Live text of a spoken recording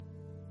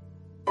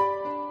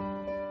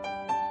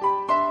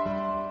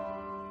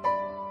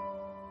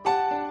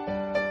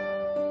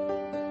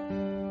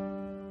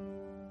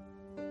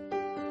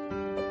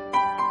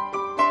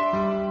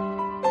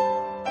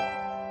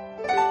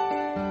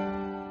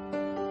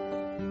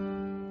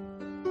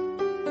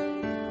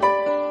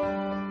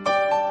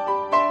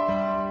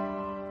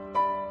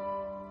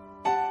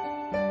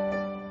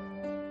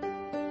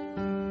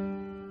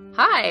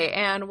Hi,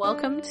 and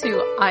welcome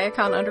to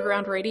Iacon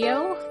Underground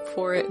Radio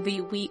for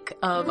the week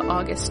of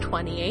August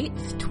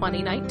 28th,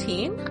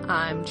 2019.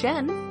 I'm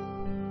Jen.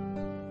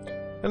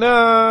 And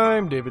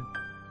I'm David.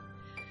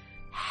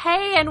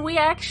 Hey, and we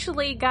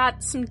actually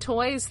got some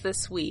toys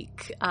this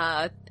week.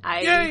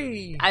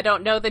 Yay! I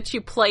don't know that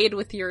you played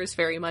with yours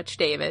very much,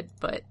 David,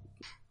 but...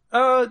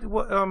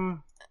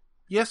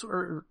 Yes,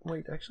 or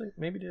wait, actually,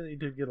 maybe they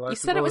did get last. You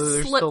said it was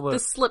the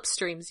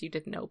Slipstreams you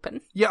didn't open.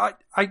 Yeah,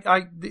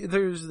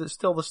 there's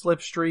still the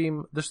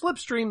Slipstream. The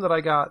Slipstream that I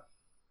got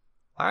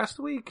last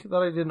week that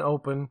I didn't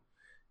open,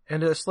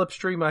 and a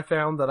Slipstream I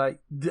found that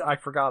I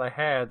forgot I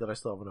had that I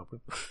still haven't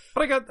opened.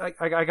 But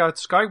I got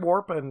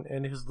Skywarp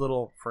and his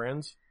little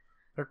friends.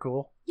 They're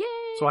cool. Yay!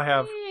 So I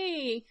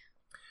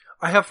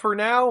have for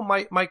now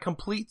my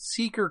complete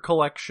Seeker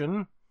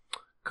collection.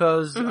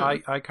 Because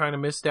I kind of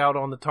missed out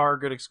on the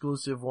Target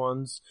exclusive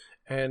ones,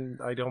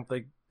 and I don't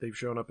think they've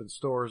shown up in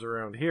stores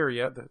around here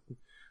yet.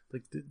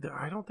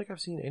 I don't think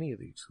I've seen any of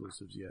the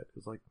exclusives yet.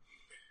 It's like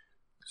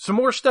some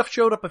more stuff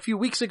showed up a few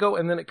weeks ago,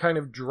 and then it kind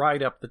of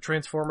dried up. The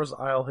Transformers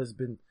aisle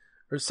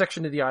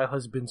section of the aisle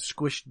has been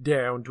squished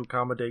down to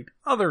accommodate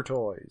other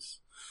toys.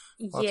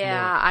 Lots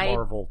more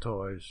Marvel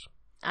toys.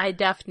 I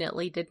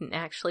definitely didn't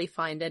actually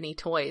find any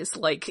toys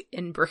like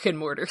in brick and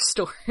mortar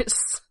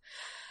stores.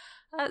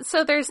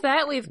 So there's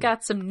that. We've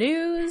got some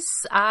news,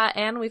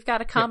 and we've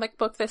got a comic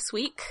book this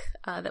week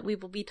that we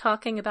will be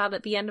talking about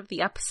at the end of the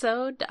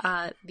episode,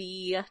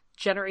 the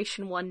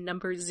Generation 1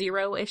 number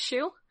 0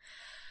 issue.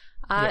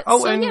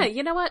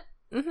 You know what?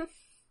 Mm-hmm.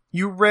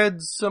 You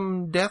read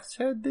some Death's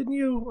Head, didn't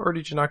you? Or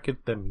did you not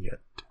get them yet?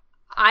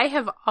 I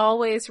have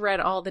always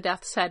read all the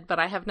Death's Head, but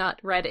I have not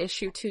read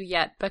issue 2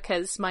 yet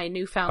because my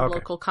newfound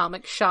local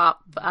comic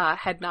shop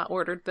had not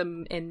ordered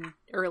them in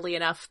early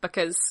enough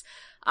because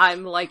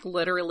I'm like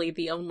literally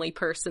the only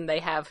person they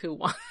have who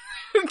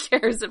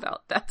cares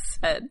about Death's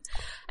Head.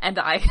 And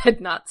I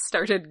had not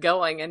started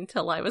going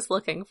until I was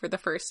looking for the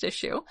first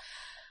issue.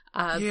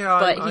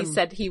 But he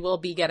said he will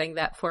be getting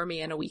that for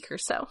me in a week or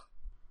so.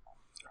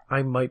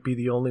 I might be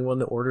the only one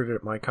that ordered it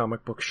at my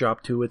comic book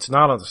shop too. It's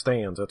not on the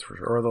stands, that's for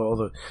sure.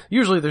 Although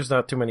usually there's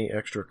not too many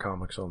extra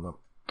comics on the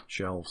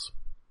shelves.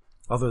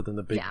 Other than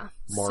the big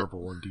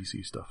Marvel and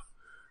DC stuff.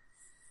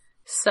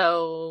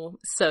 So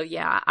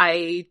yeah,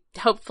 I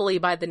hopefully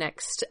by the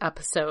next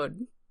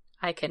episode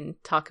I can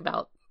talk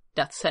about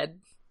Death's Head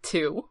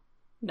 2,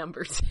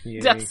 number 2. Yay.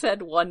 Death's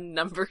Head 1,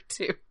 number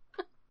 2.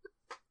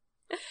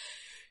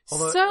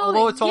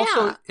 Although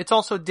it's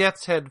also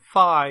Death's Head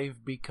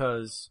 5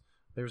 because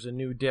there's a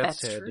new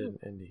Death's Head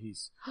and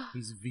he's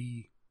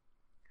V.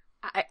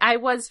 I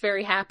was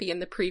very happy in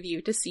the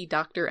preview to see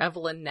Dr.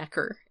 Evelyn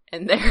Necker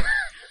in there.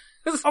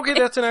 Okay,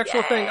 that's an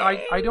actual thing.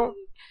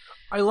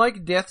 I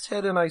like Death's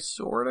Head and I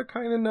sort of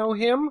kind of know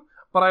him,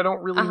 but I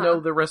don't really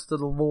know the rest of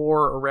the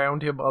lore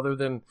around him other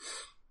than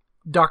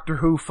Doctor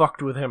Who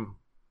fucked with him.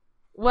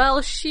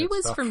 Well, she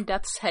was from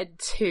Death's Head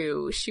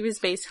 2. She was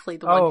basically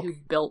the one who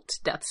built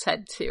Death's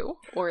Head 2,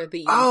 or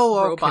the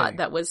robot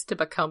that was to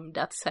become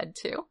Death's Head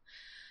 2.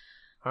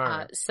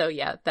 Right. So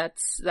yeah,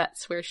 that's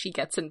where she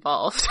gets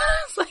involved.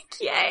 It's like,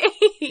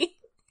 yay!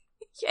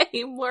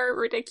 Yay, more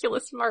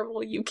ridiculous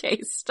Marvel UK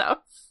stuff.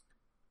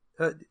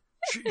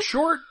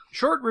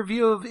 Short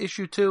review of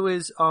issue 2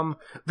 is,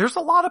 there's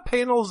a lot of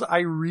panels I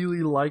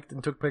really liked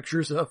and took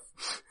pictures of.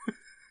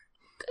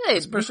 Good.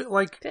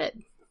 Especially,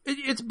 good.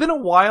 It's been a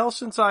while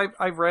since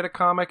I've read a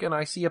comic and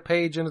I see a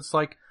page and it's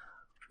like,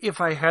 if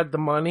I had the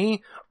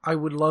money, I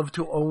would love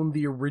to own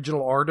the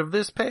original art of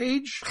this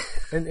page.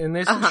 And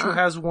this issue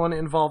has one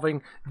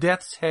involving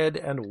Death's Head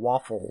and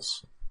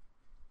waffles.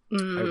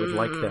 I would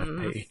like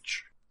that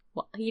page.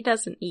 Well, he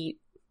doesn't eat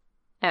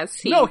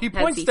he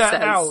points that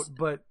says. Out,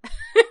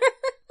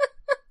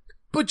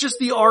 but just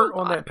the art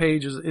on that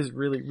page is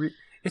really,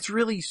 it's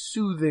really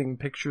soothing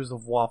pictures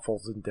of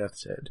waffles in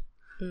Death's Head.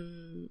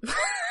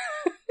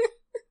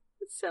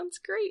 Sounds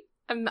great.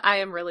 I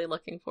am really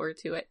looking forward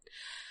to it.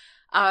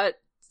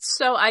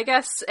 So I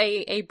guess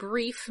a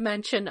brief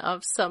mention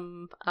of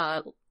some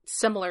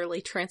similarly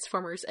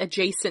Transformers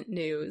adjacent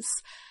news.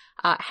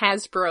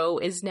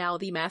 Hasbro is now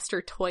the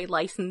master toy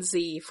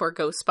licensee for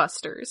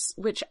Ghostbusters,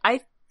 which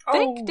I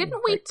think,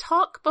 didn't we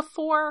talk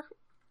before?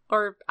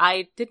 Or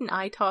didn't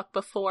I talk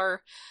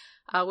before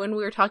when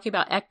we were talking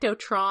about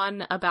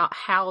Ectotron about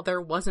how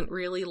there wasn't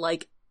really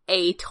like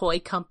a toy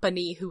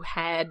company who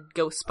had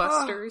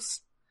Ghostbusters?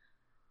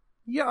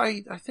 Yeah,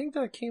 I think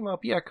that came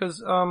up. Yeah,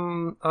 because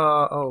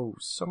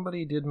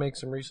somebody did make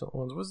some recent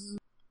ones.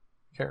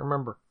 Can't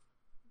remember.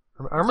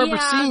 I remember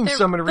seeing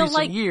some in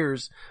recent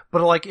years,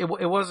 but like it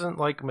wasn't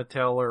like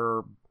Mattel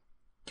or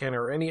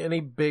Kenner or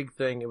any big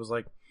thing. It was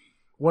like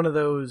one of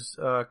those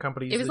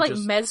companies. It was like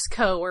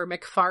Mezco or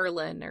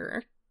McFarlane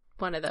or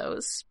one of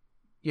those.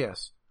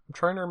 Yes, I'm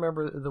trying to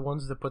remember the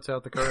ones that puts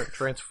out the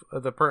current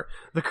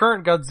the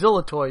current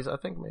Godzilla toys. I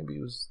think maybe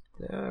it was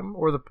them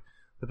or the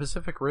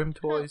Pacific Rim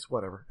toys,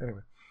 whatever.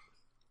 Anyway.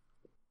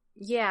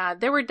 Yeah,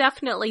 there were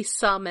definitely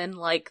some in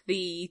like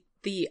the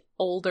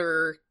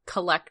older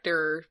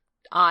collector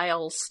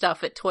aisle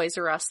stuff at Toys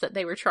R Us that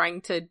they were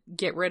trying to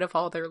get rid of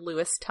all their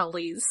Louis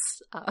Tullys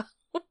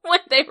when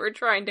they were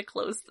trying to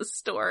close the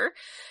store.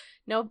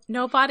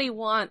 Nobody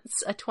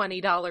wants a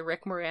 $20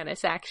 Rick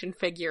Moranis action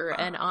figure,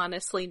 and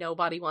honestly,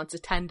 nobody wants a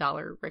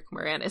 $10 Rick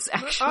Moranis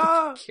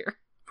action figure.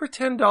 For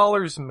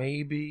 $10,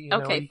 maybe.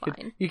 Okay,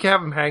 fine. You can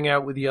have him hang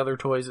out with the other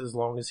toys as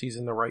long as he's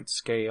in the right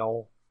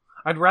scale.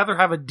 I'd rather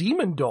have a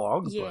demon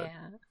dog. Yeah.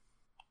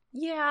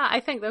 Yeah, I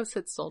think those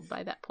had sold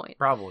by that point.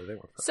 Probably they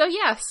were.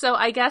 So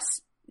I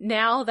guess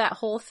now that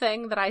whole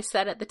thing that I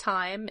said at the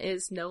time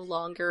is no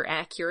longer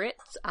accurate.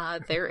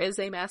 There is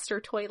a master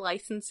toy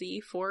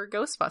licensee for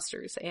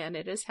Ghostbusters, and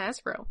it is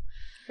Hasbro.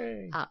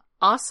 Hey.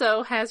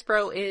 Also,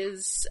 Hasbro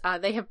is,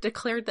 they have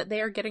declared that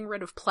they are getting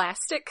rid of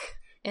plastic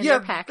in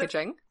their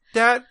packaging.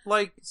 That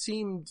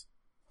seemed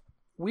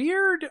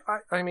weird.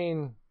 I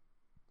mean,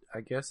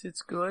 I guess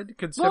it's good,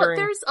 considering... Well,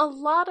 there's a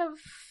lot of...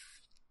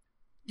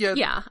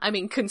 Yeah, I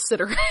mean,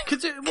 considering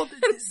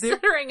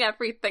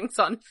everything's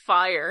on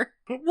fire.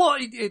 Well,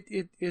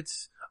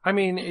 it's a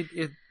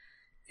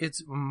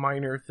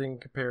minor thing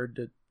compared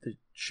to the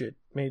shit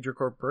major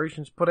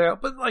corporations put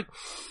out, but like...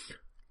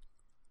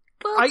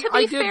 Well, to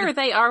be fair,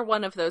 they are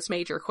one of those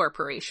major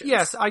corporations.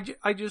 Yes, I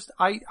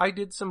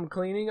did some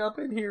cleaning up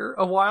in here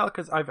a while,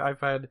 because I've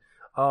had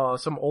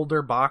some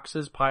older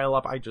boxes pile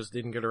up I just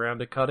didn't get around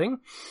to cutting.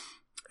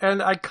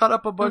 And I cut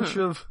up a bunch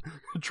of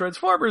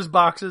Transformers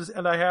boxes,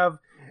 and I have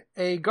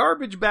a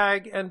garbage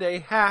bag and a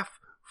half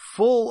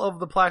full of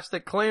the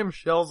plastic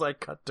clamshells I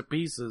cut to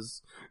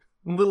pieces.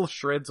 Little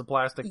shreds of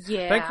plastic.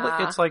 Yeah. Thankfully,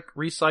 it's like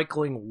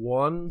recycling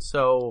one,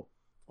 so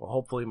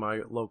hopefully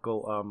my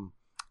local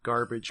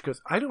garbage,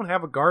 because I don't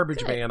have a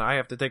garbage van. I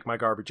have to take my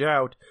garbage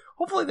out.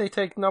 Hopefully they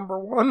take number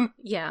one.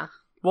 Yeah.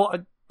 Well,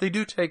 they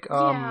do take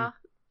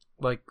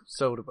like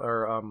soda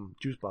or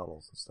juice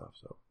bottles and stuff,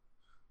 so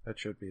that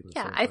should be the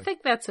same thing. I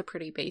think that's a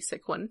pretty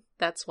basic one.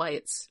 That's why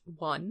it's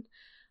one.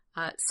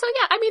 So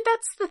yeah, I mean,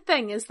 that's the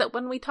thing, is that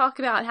when we talk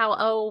about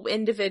how,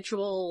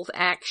 individual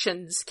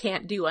actions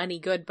can't do any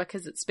good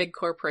because it's big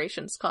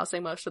corporations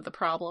causing most of the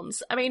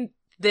problems. I mean,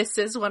 this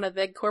is one of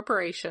the big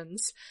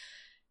corporations.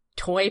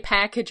 Toy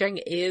packaging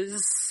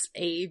is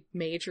a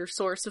major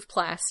source of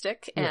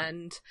plastic,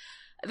 and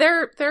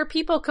there are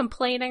people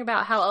complaining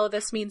about how,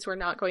 this means we're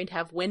not going to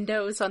have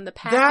windows on the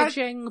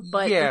packaging,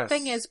 but the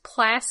thing is,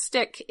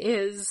 plastic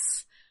is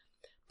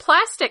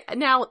plastic.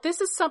 Now,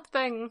 this is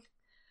something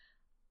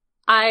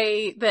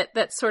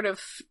that sort of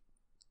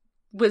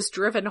was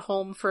driven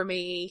home for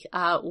me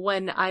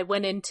when I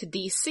went into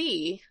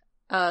DC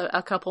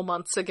a couple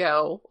months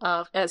ago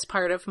as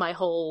part of my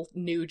whole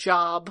new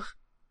job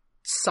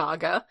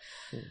saga.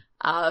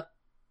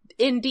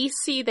 In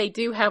DC, they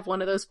do have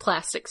one of those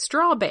plastic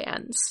straw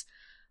bans,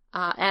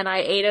 and I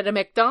ate at a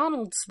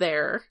McDonald's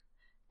there,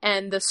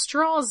 and the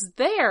straws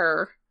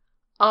there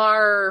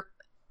are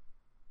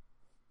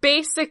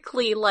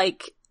basically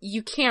like,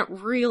 you can't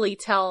really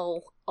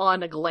tell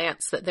on a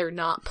glance that they're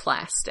not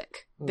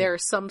plastic. They're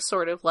some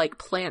sort of like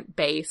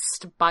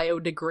plant-based,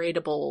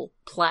 biodegradable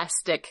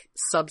plastic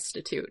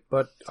substitute.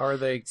 But are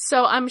they...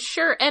 So I'm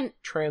sure, and...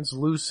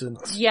 translucent?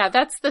 Yeah,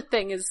 that's the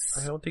thing, is...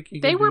 I don't think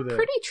you can They were do that.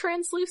 pretty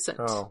translucent.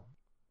 Oh.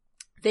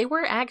 They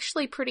were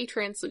actually pretty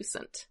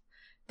translucent.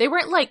 They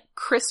weren't like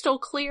crystal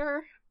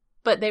clear,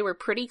 but they were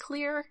pretty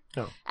clear.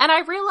 Oh. And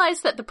I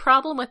realized that the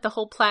problem with the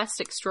whole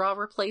plastic straw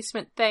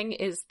replacement thing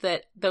is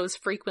that those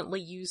frequently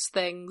use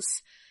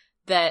things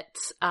that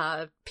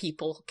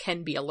people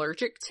can be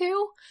allergic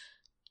to,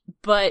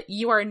 but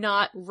you are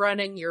not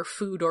running your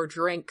food or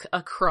drink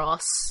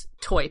across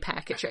toy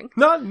packaging.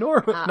 Not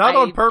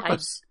on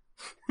purpose.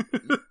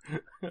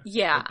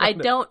 I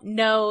don't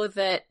know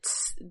that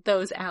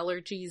those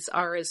allergies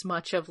are as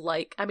much of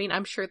like, I mean,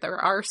 I'm sure there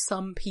are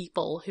some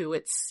people who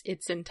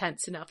it's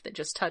intense enough that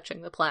just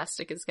touching the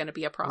plastic is going to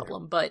be a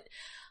problem, but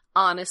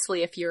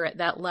honestly, if you're at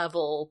that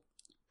level,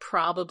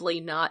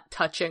 probably not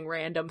touching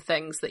random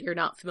things that you're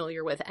not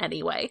familiar with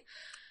anyway.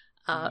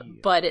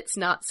 But it's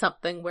not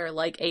something where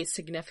like a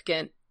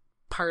significant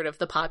part of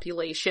the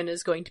population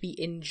is going to be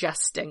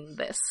ingesting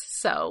this.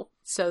 So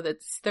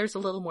there's a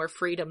little more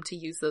freedom to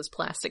use those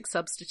plastic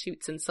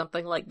substitutes in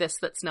something like this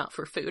that's not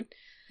for food.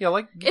 Yeah,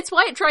 like... It's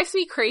why it drives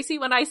me crazy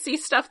when I see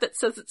stuff that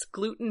says it's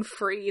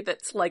gluten-free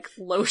that's like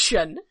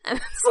lotion. And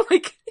it's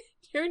like,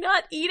 you're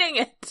not eating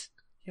it.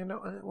 You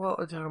know, well,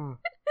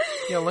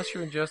 unless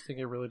you're ingesting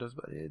it, really does.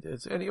 But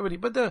it's anybody.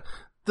 But the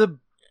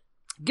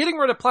getting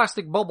rid of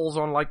plastic bubbles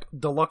on like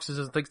deluxes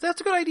and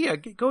things—that's a good idea.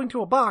 Going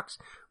to a box,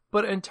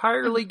 but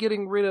entirely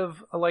getting rid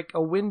of like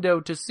a window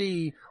to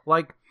see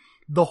like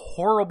the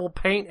horrible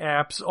paint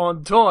apps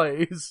on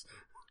toys,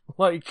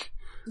 like.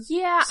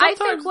 Yeah, I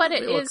think what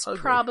it is ugly.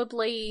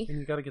 Probably, and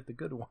you got to get the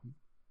good one.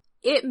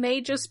 It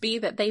may just be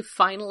that they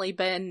finally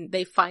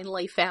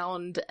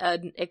found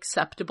an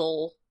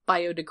acceptable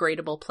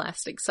biodegradable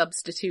plastic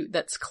substitute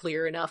that's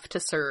clear enough to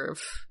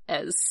serve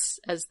as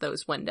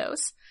those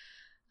windows.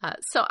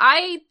 So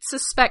I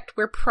suspect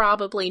we're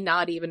probably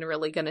not even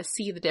really going to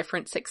see the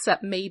difference,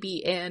 except maybe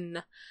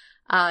in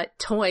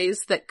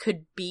toys that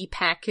could be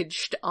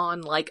packaged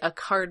on like a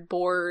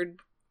cardboard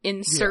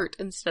insert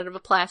instead of a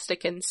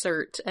plastic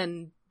insert,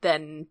 and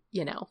then,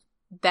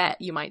 that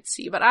you might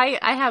see. But I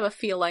have a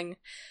feeling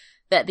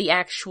that the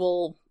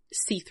actual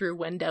see-through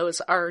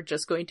windows are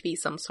just going to be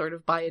some sort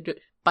of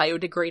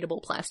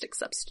biodegradable plastic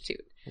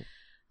substitute.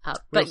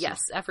 But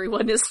yes,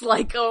 everyone is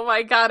like, oh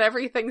my god,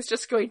 everything's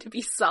just going to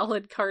be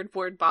solid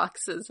cardboard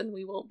boxes and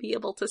we won't be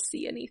able to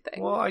see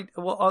anything.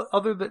 Well,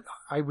 other than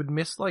I would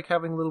miss like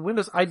having little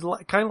windows. I'd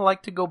kind of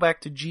like to go back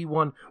to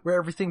G1 where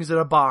everything's in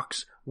a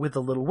box with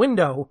a little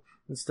window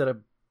instead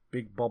of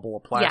big bubble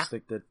of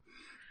plastic that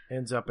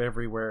ends up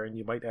everywhere and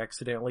you might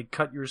accidentally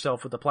cut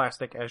yourself with the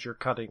plastic as you're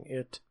cutting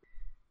it.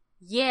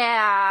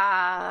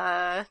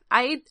 Yeah,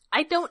 I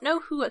don't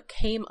know who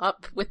came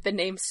up with the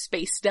name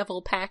Space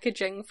Devil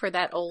packaging for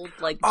that old,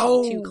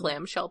 G2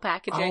 clamshell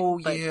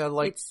packaging. But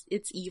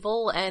it's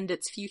evil and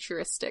it's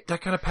futuristic.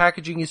 That kind of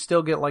packaging you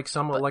still get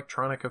some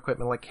electronic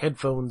equipment, like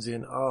headphones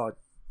in. Oh,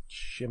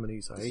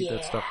 shiminies, I hate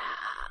that stuff.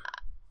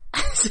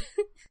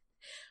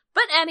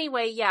 But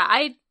anyway, yeah,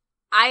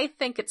 I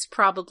think it's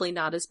probably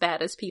not as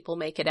bad as people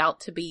make it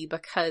out to be,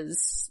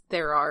 because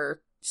there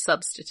are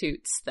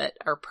substitutes that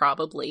are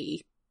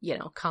probably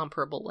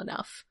comparable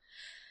enough.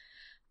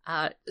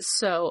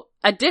 So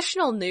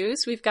additional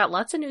news, we've got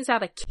lots of news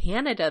out of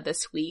Canada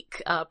this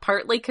week,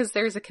 partly because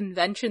there's a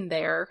convention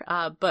there,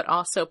 but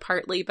also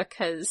partly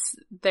because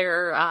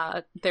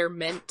their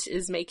mint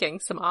is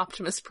making some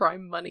Optimus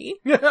Prime money.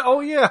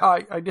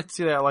 I did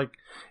see that.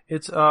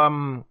 It's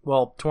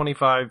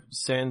 25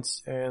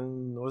 cents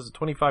and was it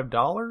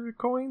 $25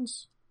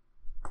 coins?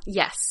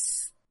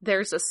 Yes.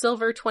 There's a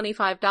silver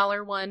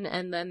 $25 one,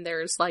 and then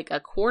there's a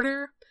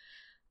quarter.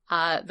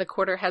 The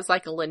quarter has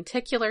a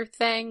lenticular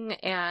thing,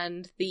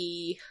 and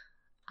the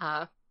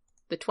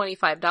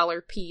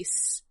 $25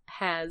 piece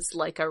has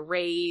a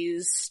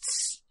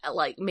raised,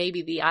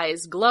 maybe the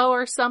eyes glow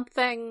or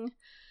something.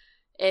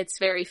 It's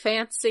very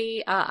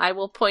fancy. I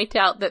will point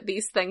out that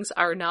these things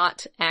are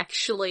not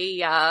actually,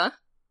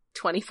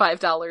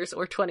 $25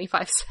 or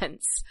 25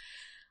 cents.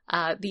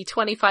 The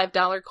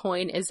 $25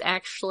 coin is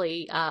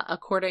actually,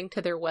 according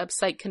to their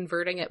website,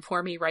 converting it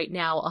for me right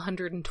now,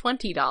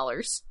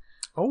 $120.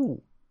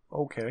 Oh.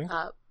 Okay.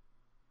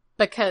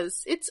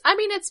 Because it's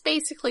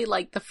basically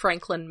the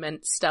Franklin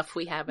Mint stuff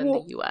we have in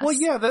the US. Well,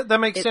 yeah, that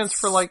makes sense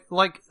for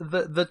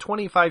the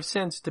 25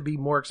 cents to be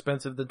more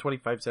expensive than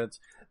 25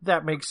 cents.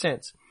 That makes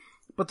sense.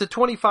 But the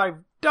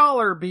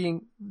 $25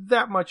 being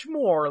that much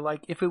more,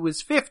 if it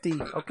was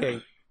 50,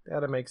 okay,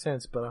 that'd make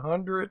sense. But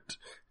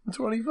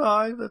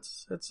 125,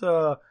 that's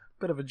a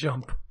bit of a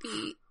jump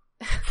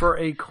for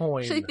a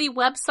coin. Actually, the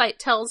website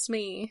tells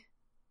me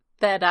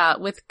that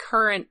with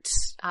current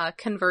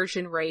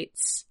conversion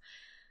rates,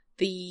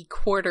 the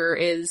quarter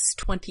is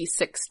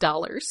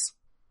 $26.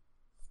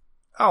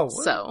 Oh,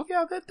 so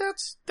yeah,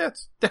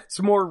 that's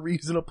more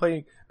reasonable.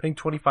 Paying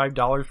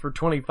 $25 for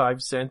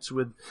 25 cents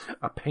with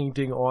a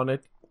painting on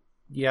it.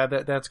 Yeah,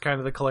 that's kind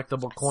of the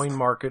collectible coin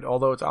market.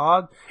 Although it's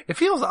odd, it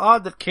feels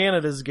odd that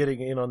Canada's getting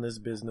in on this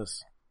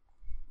business.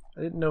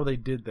 I didn't know they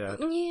did that.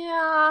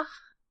 Yeah,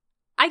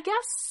 I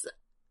guess.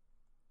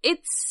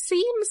 It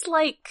seems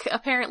like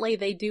apparently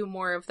they do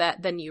more of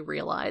that than you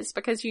realize,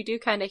 because you do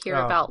kind of hear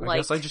about I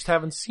guess I just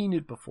haven't seen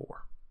it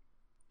before.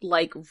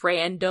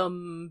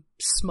 Random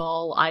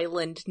small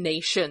island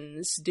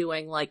nations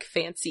doing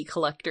fancy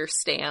collector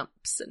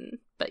stamps,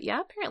 but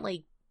yeah,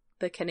 apparently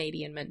the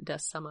Canadian Mint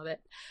does some of it.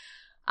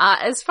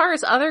 As far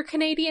as other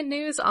Canadian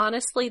news,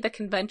 honestly, the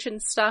convention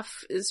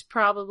stuff is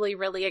probably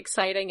really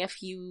exciting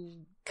if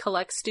you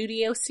collect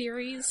Studio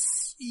Series.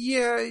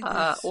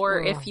 Yeah.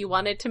 If you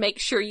wanted to make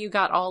sure you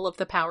got all of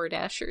the Power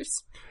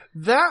Dashers.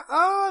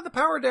 The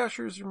Power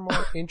Dashers are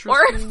more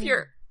interesting.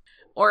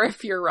 or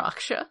if you're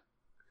Raksha.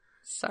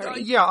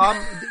 Sorry.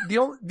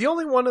 The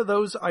only one of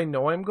those I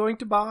know I'm going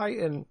to buy,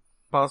 and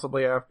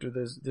possibly after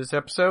this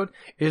episode,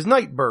 is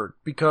Nightbird,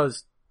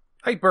 because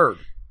Nightbird.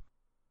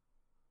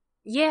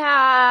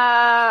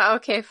 Yeah,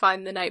 okay,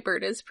 fine. The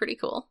Nightbird is pretty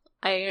cool.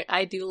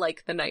 I do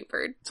like the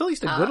Nightbird. It's at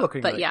least a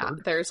good-looking But Nightbird. yeah,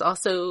 there's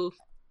also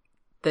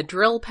the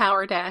Drill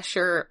Power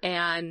Dasher,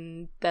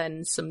 and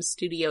then some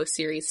Studio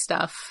Series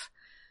stuff.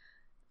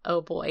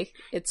 Oh boy,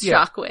 it's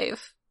Shockwave.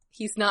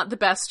 He's not the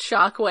best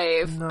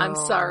Shockwave. No. I'm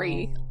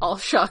sorry. All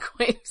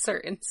Shockwaves are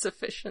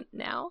insufficient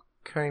now.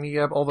 Kinda,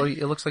 yeah, although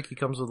it looks like he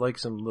comes with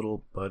some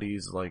little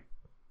buddies, the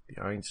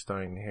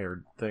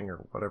Einstein-haired thing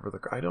or whatever.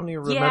 I don't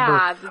even remember.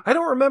 Yeah, I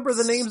don't remember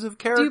the names of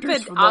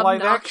characters from the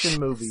live-action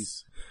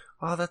movies.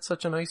 Oh, that's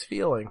such a nice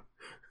feeling.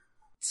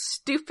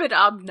 Stupid,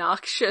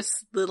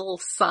 obnoxious little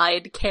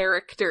side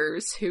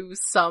characters who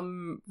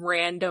some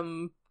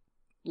random,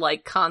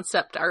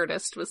 concept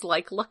artist was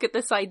look at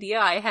this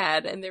idea I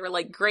had, and they were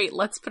great,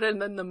 let's put it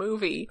in the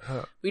movie.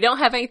 We don't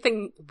have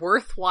anything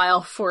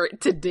worthwhile for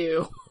it to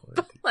do,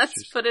 but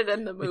let's put it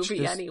in the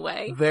movie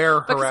anyway. They're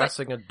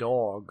harassing a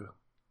dog.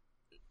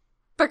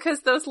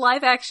 Because those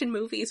live-action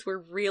movies were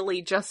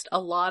really just a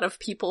lot of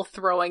people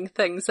throwing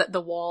things at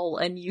the wall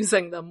and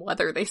using them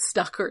whether they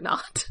stuck or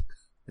not.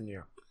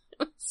 Yeah.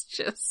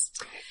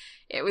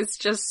 It was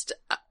just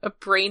a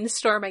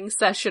brainstorming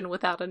session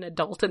without an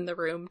adult in the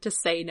room to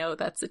say, no,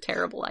 that's a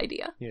terrible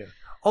idea. Yeah.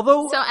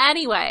 Although, so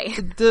anyway,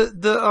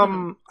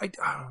 the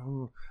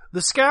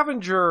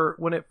Scavenger,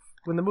 when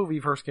the movie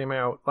first came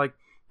out, like,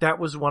 that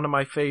was one of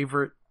my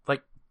favorite,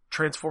 like,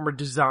 Transformer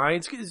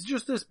designs. It's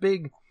just this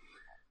big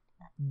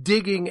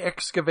digging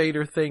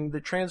excavator thing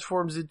that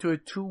transforms into a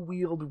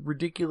two-wheeled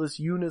ridiculous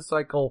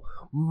unicycle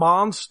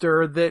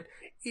monster that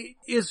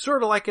is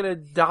sort of like an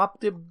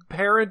adopted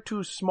parent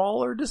to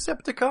smaller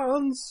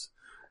Decepticons.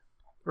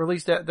 Or at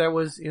least that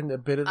was in a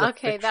bit of the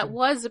fiction. That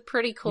was a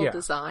pretty cool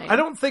design. I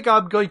don't think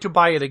I'm going to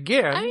buy it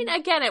again. I mean,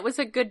 again, it was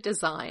a good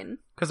design.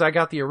 Because I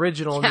got the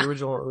original, and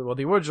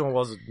the original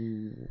was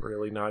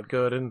really not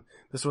good, and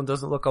this one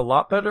doesn't look a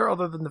lot better,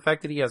 other than the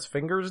fact that he has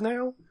fingers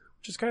now,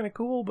 which is kind of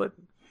cool, but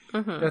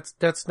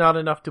that's not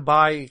enough to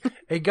buy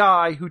a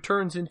guy who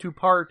turns into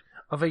part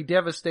of a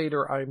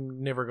Devastator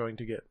I'm never going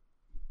to get.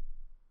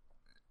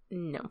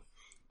 No.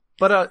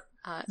 But,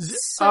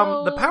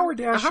 the Power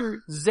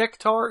Dasher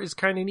Zektar is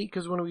kind of neat,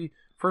 because when we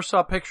first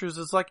saw pictures,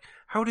 it's like,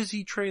 how does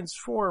he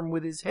transform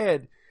with his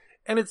head?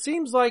 And it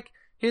seems like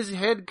his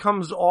head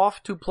comes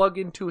off to plug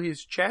into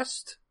his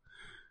chest,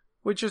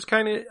 which is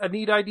kind of a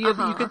neat idea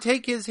that you could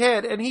take his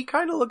head and he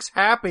kind of looks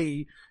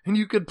happy and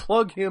you could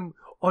plug him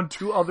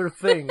onto other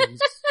things.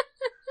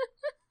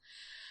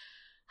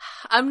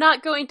 I'm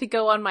not going to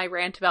go on my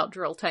rant about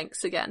drill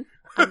tanks again.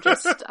 I'm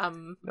just,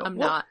 I'm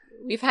not.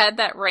 We've had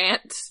that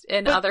rant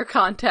in other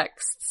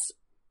contexts.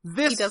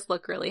 He does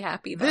look really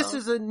happy, though. This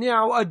is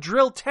now a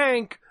drill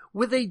tank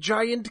with a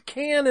giant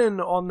cannon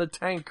on the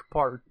tank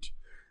part.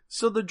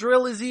 So the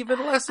drill is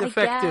even less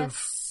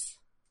effective.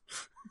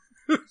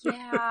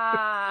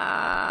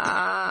 Yeah.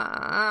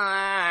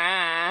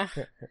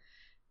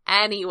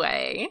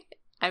 Anyway,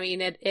 I mean,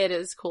 it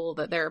is cool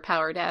that there are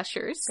Power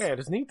Dashers. Yeah, it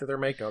is neat that they're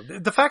making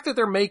them. The fact that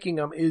they're making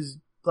them is,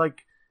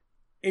 like,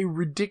 a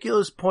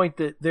ridiculous point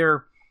that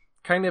they're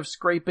kind of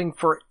scraping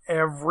for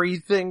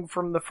everything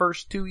from the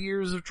first 2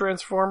 years of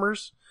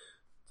Transformers.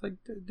 It's like,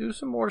 do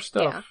some more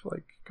stuff. Yeah.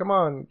 Like, come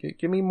on,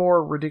 give me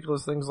more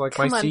ridiculous things like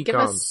my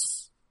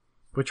Seacons.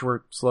 Which we're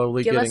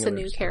slowly getting. Give us a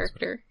new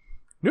character.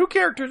 New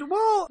characters?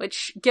 Well...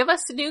 Give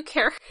us a new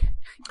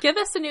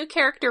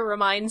character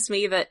reminds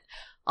me that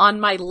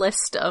on my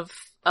list of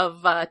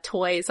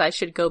toys I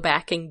should go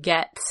back and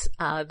get,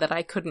 that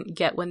I couldn't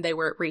get when they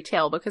were at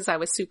retail because I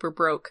was super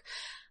broke.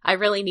 I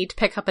really need to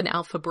pick up an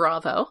Alpha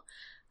Bravo.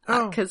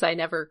 Because I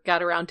never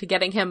got around to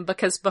getting him,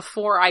 because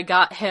before I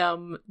got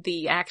him,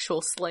 the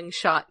actual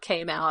Slingshot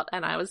came out,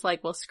 and I was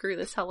like, well, screw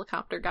this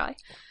helicopter guy.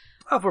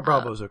 Alpha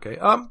Bravo's okay.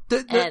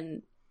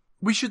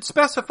 We should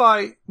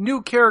specify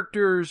new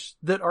characters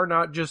that are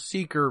not just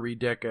Seeker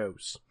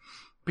redecos.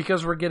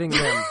 Because we're getting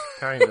them,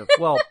 kind of.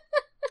 Well,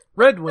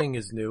 Red Wing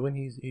is new, and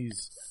he's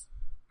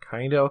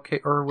kind of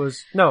okay. Or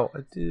was... No,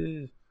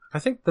 I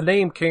think the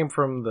name came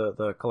from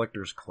the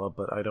Collectors Club,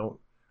 but I don't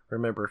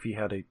remember if he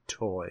had a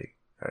toy,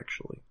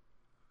 actually.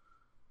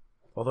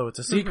 Although it's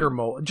a Seeker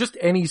mold. Just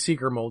any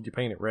Seeker mold, you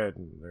paint it red,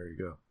 and there you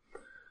go.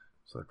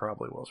 So there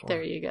probably was one.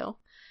 There you go.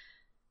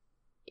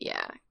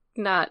 Yeah.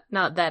 Not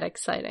that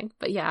exciting,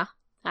 but yeah,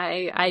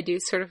 I do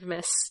sort of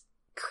miss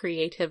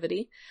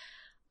creativity,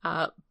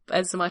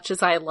 as much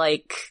as I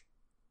like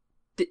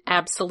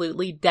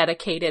absolutely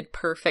dedicated,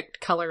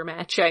 perfect color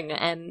matching,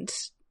 and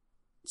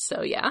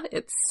so yeah,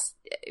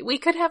 we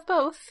could have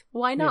both.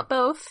 Why not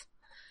both?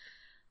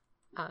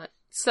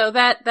 So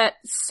that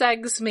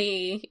segs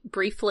me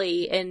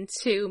briefly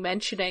into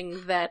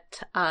mentioning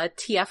that,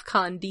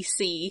 TFCon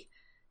DC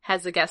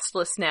has a guest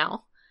list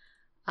now,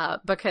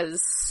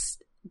 because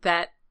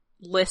that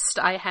list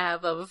I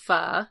have of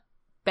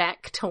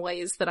back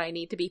toys that I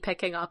need to be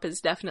picking up is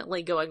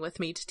definitely going with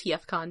me to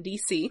TFCon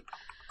DC.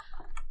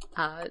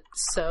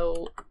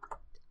 So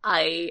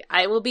I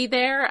will be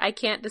there. I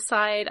can't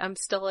decide. I'm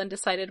still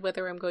undecided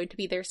whether I'm going to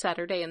be there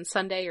Saturday and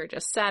Sunday or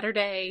just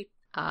Saturday.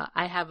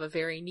 I have a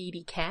very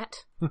needy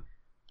cat.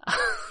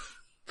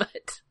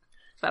 but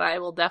I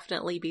will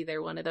definitely be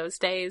there one of those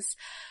days.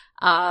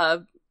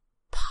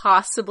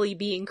 Possibly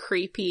being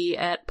creepy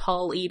at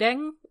Paul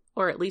Eating.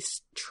 Or at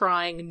least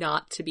trying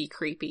not to be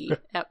creepy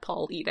at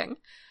Paul Eating.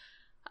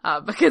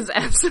 Because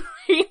as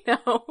we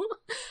know,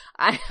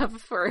 I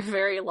have for a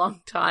very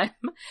long time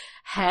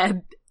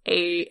had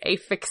a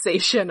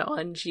fixation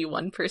on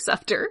G1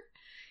 Perceptor.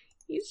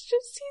 He's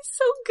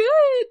so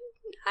good.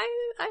 I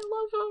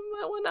love him.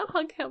 I want to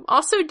hug him.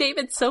 Also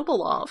David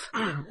Sobolov.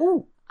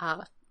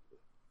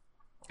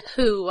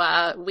 Who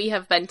we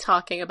have been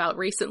talking about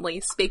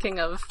recently. Speaking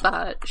of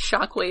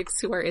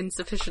shockwaves who are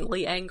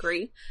insufficiently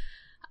angry.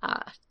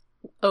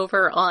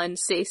 Over on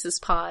Stasis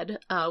Pod,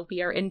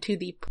 we are into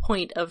the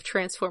point of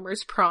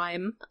Transformers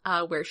Prime,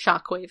 where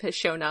Shockwave has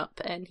shown up,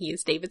 and he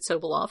is David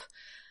Sobolov.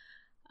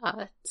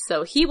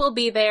 So he will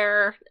be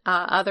there.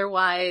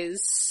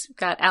 Otherwise,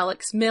 got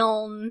Alex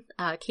Milne,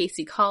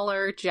 Casey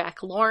Collar,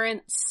 Jack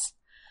Lawrence,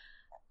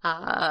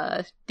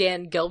 Dan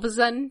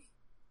Gilvezan,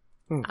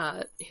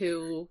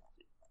 who,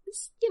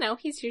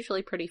 he's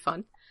usually pretty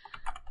fun.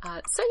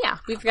 So yeah,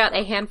 we've got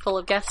a handful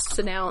of guests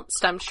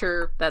announced. I'm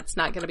sure that's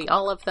not going to be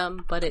all of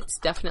them, but it's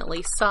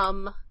definitely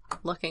some.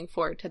 Looking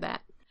forward to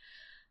that.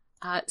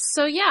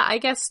 So yeah, I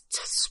guess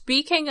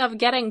speaking of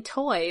getting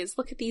toys,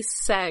 look at these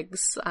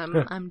segs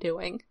I'm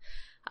doing.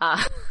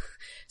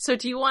 So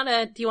do you want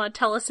to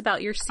tell us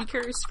about your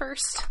Seekers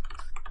first?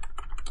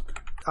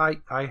 I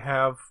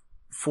have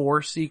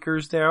 4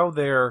 Seekers now.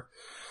 They're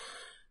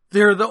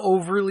the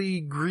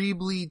overly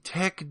greebly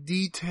tech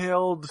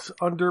detailed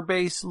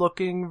underbase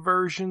looking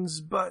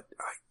versions, but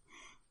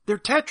they're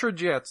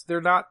Tetrajets. They're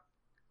not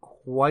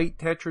quite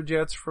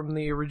Tetrajets from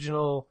the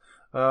original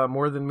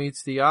More Than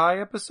Meets the Eye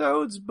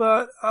episodes,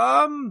 but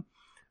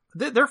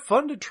they're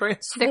fun to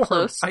transform. They're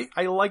close.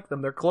 I like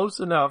them. They're close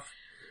enough.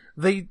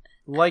 They,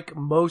 like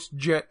most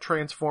jet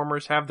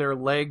transformers, have their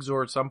legs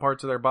or some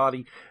parts of their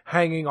body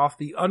hanging off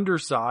the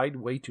underside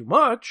way too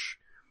much.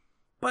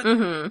 But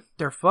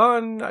they're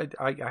fun.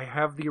 I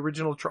have the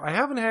original. I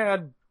haven't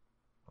had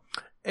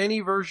any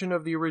version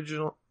of the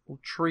original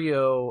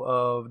trio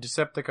of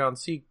Decepticon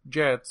Seek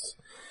Jets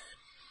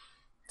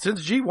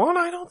since G1.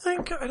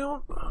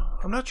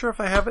 I'm not sure if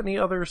I have any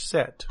other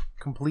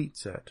complete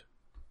set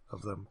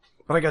of them.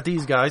 But I got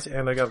these guys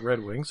and I got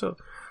Red Wing, so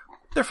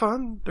they're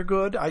fun. They're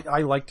good.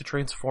 I like to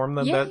transform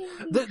them. Yay.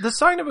 The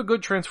sign of a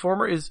good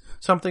transformer is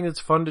something that's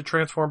fun to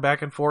transform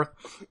back and forth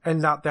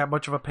and not that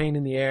much of a pain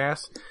in the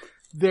ass.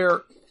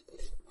 They're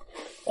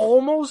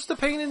almost a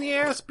pain in the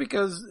ass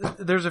because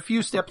there's a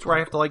few steps where I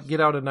have to get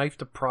out a knife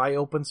to pry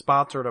open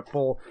spots or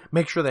to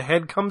make sure the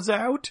head comes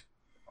out.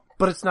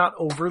 But it's not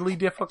overly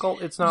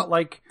difficult. It's not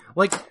like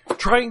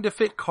trying to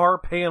fit car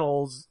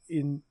panels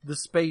in the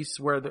space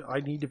where I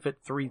need to fit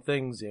 3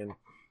 things in.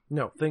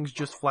 No, things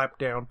just flap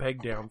down,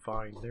 peg down,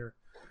 fine.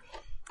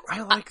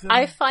 I like them.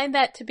 I find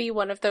that to be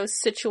one of those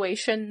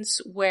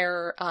situations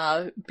where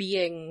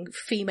being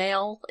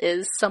female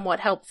is somewhat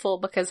helpful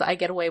because I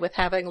get away with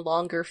having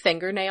longer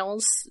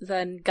fingernails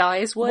than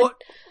guys would.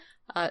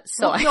 No,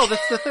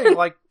 that's the thing.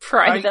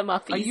 Pry them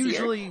up easier.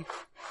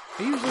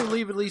 I usually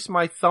leave at least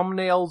my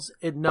thumbnails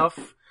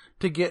enough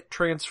to get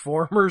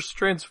Transformers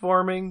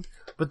transforming.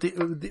 But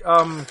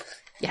yes.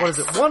 What is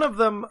it? One of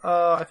them,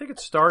 I think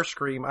it's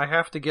Starscream. I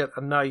have to get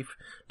a knife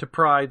to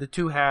pry the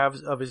 2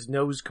 halves of his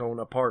nose cone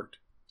apart.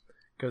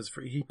 Because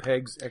he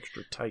pegs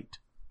extra tight.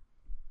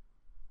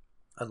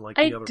 Unlike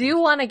the other ones. I do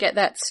want to get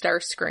that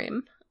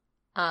Starscream.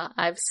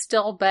 I've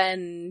still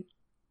been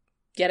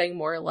getting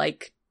more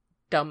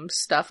dumb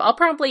stuff. I'll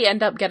probably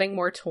end up getting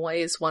more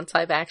toys once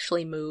I've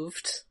actually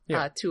moved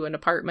to an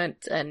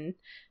apartment and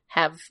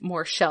have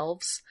more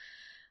shelves.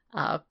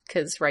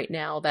 Because right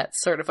now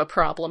that's sort of a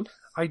problem.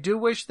 I do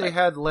wish they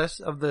had less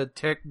of the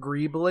tech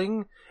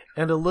greebling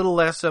and a little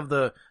less of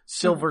the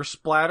silver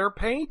splatter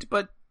paint,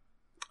 but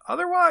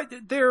otherwise,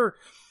 they're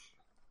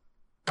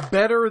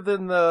better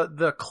than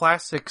the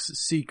classics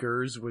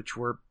Seekers, which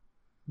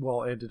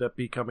ended up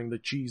becoming the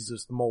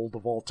cheesiest mold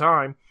of all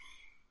time.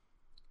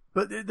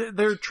 But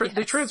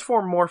they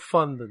transform more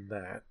fun than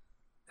that,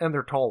 and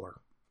they're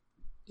taller.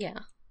 Yeah,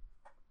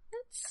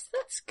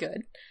 that's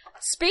good.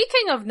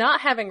 Speaking of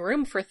not having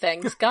room for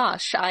things,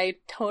 gosh, I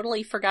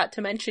totally forgot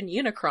to mention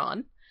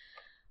Unicron.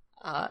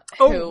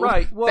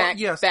 Right. Well, back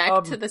yes.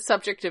 to the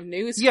subject of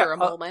news for a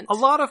moment. A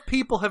lot of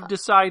people have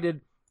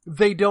decided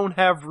they don't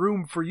have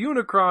room for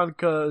Unicron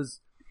because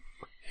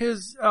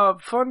his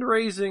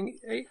fundraising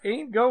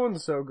ain't going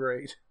so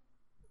great.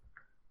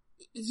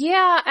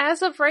 Yeah,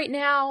 as of right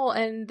now,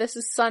 and this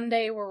is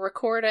Sunday, we're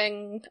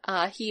recording,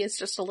 he is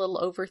just a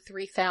little over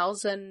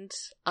 3,000.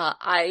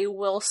 I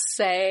will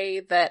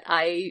say that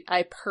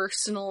I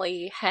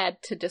personally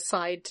had to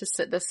decide to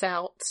sit this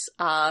out,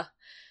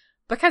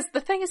 because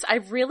the thing is, I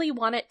really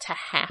want it to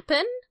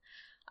happen.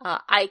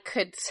 I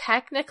could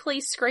technically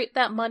scrape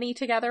that money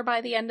together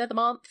by the end of the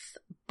month,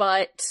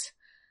 but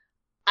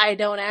I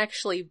don't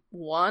actually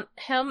want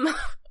him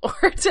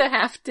or to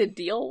have to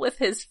deal with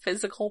his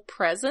physical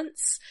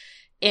presence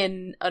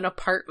in an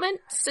apartment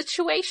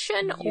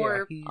situation,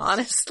 or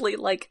honestly,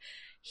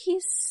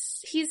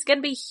 he's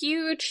gonna be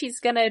huge, he's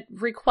gonna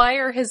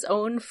require his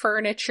own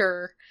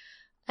furniture,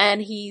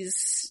 and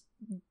he's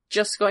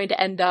just going to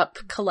end up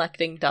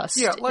collecting dust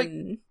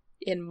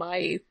in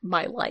my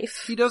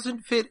life. He doesn't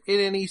fit in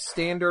any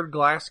standard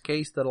glass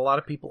case that a lot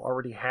of people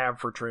already have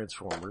for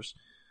Transformers.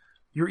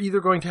 You're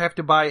either going to have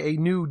to buy a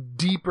new,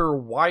 deeper,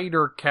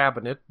 wider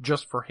cabinet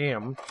just for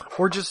him,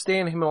 or just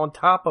stand him on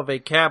top of a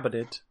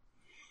cabinet.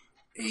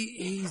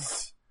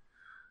 It's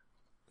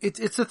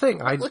a thing.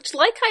 Which,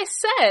 like I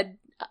said,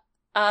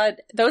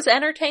 those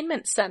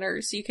entertainment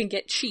centers you can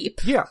get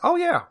cheap. Yeah. Oh,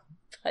 yeah.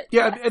 But,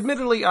 yeah,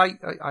 admittedly,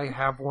 I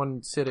have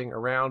one sitting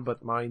around,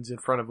 but mine's in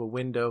front of a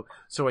window,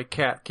 so a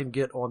cat can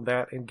get on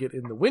that and get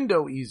in the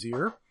window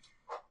easier.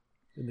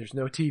 And there's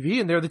no TV,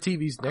 and there the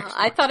TV's next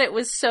to I thought it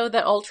was so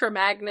that Ultra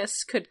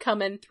Magnus could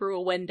come in through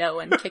a window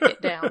and kick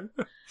it down.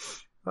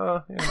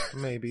 Yeah,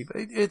 maybe.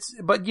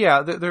 But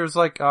yeah, there's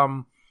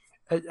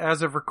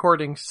as of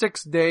recording,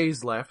 6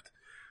 days left.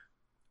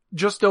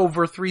 Just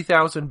over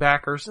 3,000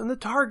 backers, and the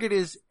target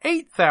is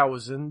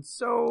 8,000,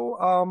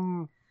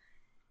 so,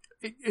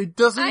 It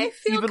doesn't I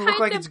feel even look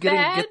like kinda it's going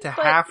to bad, get to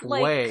but,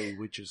 halfway, like,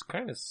 which is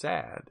kind of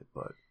sad,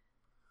 but...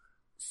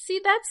 see,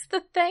 that's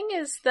the thing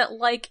is that,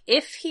 like,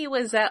 if he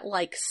was at,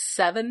 like,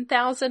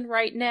 7,000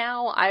 right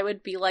now, I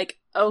would be like,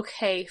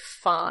 okay,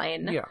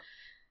 fine. Yeah.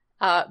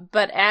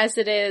 But as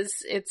it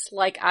is, it's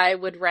like I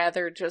would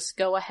rather just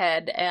go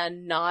ahead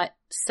and not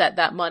set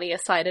that money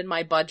aside in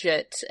my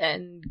budget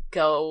and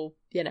go,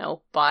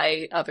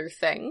 buy other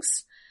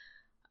things.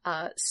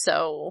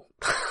 So,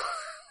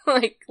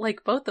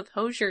 like both of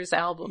Hosier's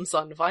albums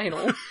on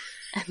vinyl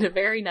and a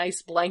very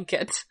nice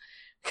blanket.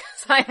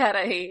 Because I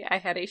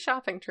had a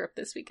shopping trip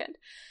this weekend.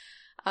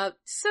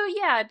 So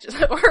yeah,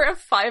 or a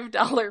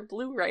 $5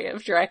 Blu-ray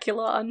of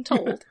Dracula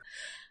Untold.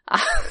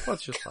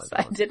 Let's just $5.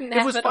 I didn't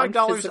have it. Was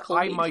 $5,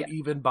 I might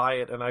even buy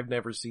it, and I've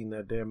never seen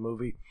that damn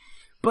movie.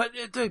 But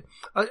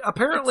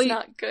apparently, it's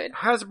not good.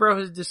 Hasbro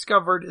has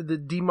discovered the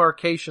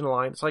demarcation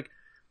line. It's like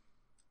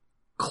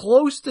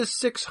close to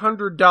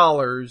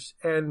 $600,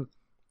 and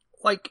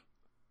like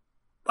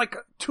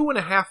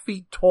 2.5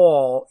 feet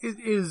tall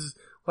is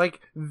like,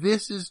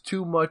 this is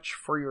too much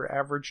for your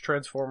average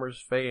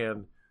Transformers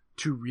fan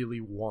to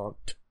really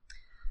want.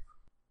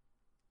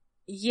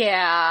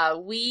 Yeah,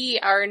 we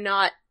are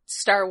not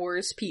Star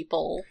Wars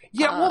people.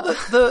 Yeah, well,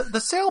 the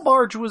sail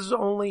barge was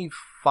only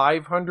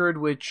 $500,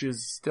 which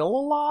is still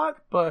a lot,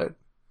 but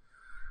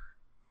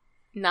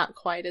not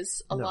quite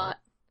as a lot.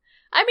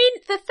 I mean,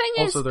 the thing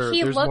also, is,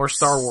 there's more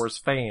Star Wars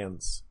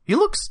fans. He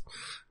looks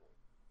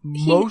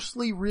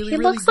mostly really,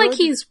 really looks good. like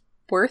he's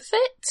worth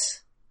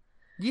it.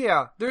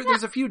 Yeah,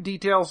 there's a few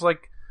details,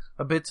 like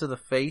bits of the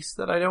face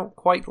that I don't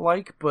quite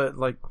like, but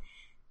like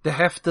the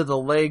heft of the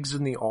legs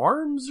and the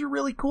arms are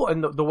really cool,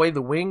 and the way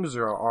the wings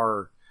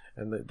are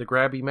and the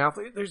grabby mouth.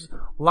 There's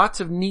lots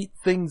of neat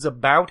things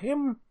about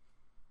him.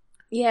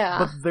 Yeah.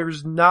 But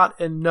there's not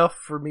enough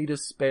for me to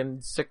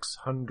spend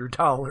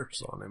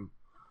 $600 on him.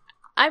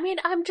 I mean,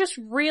 I'm just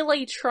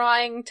really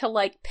trying to,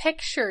 like,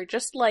 picture,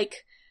 just,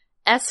 like,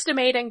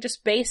 estimating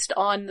just based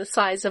on the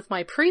size of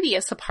my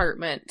previous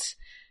apartment.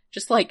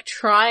 Just, like,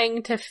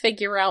 trying to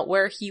figure out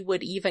where he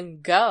would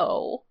even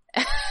go.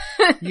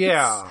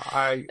 Yeah,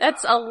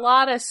 That's a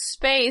lot of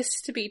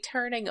space to be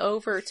turning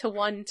over to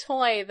one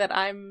toy that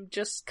I'm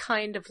just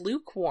kind of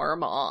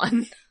lukewarm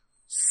on.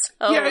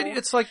 So... Yeah,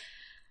 it's like,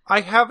 I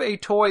have a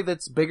toy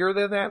that's bigger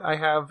than that. I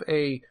have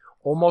a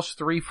almost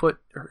 3 foot,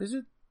 or is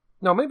it?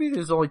 No, maybe it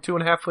is only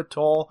 2.5 foot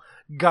tall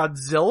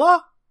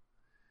Godzilla,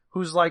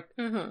 who's like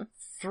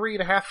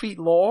 3.5 feet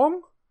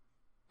long.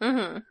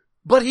 Mm-hmm.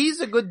 But he's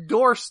a good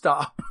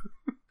doorstop.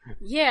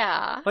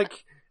 Yeah.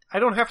 Like, I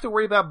don't have to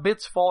worry about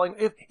bits falling.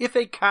 If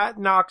a cat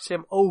knocks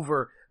him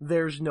over,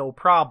 there's no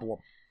problem.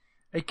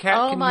 A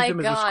cat can use him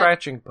as a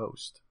scratching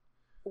post.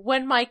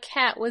 When my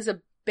cat was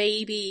a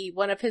baby,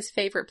 one of his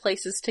favorite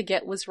places to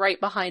get was right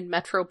behind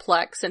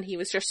Metroplex, and he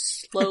was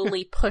just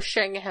slowly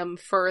pushing him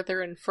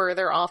further and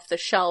further off the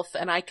shelf,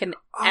 and I can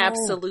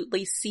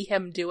absolutely see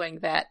him doing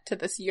that to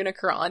this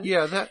Unicron.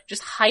 Yeah,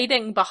 just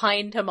hiding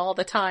behind him all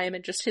the time,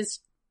 and just his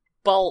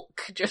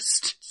bulk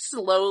just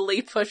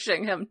slowly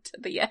pushing him to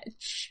the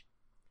edge.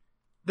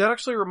 That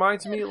actually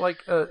reminds me, like,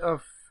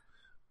 of...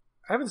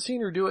 I haven't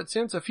seen her do it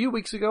since. A few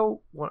weeks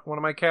ago, one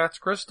of my cats,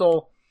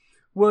 Crystal,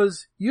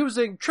 was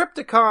using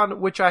Trypticon,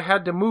 which I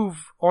had to move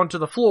onto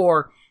the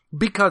floor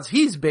because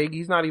he's big.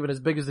 He's not even as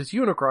big as this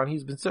Unicron.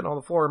 He's been sitting on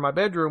the floor in my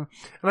bedroom.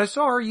 And I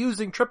saw her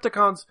using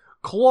Trypticon's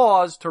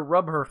claws to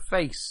rub her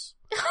face.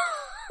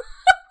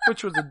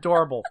 Which was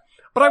adorable.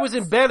 But I was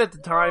in bed at the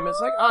time. It's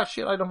like, oh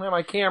shit, I don't have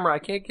my camera. I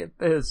can't get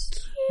this.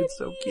 It's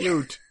so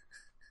cute.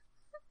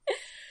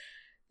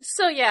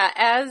 So yeah,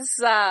 as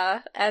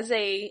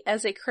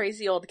a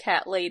crazy old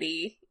cat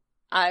lady,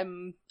 I've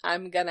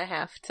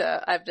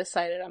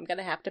decided I'm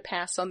gonna have to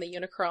pass on the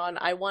Unicron.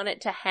 I want it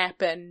to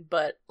happen,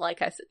 but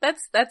like I said,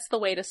 that's the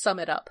way to sum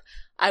it up.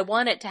 I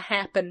want it to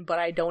happen, but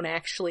I don't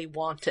actually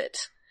want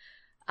it.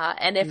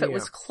 And if it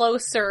was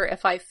closer,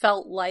 if I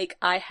felt like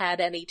I had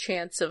any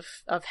chance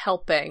of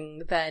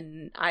helping,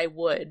 then I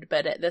would.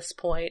 But at this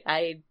point,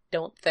 I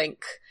don't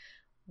think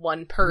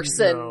one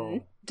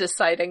person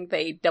deciding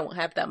they don't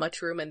have that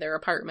much room in their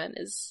apartment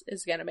is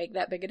gonna make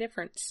that big a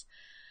difference.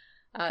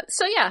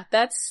 So yeah,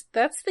 that's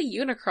the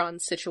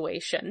Unicron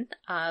situation.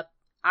 I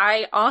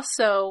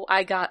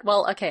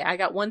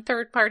got one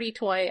third party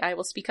toy I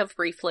will speak of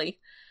briefly.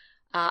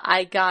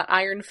 I got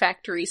Iron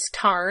Factory's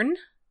Tarn.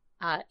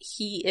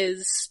 He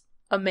is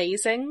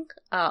amazing.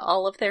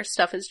 All of their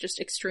stuff is just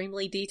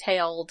extremely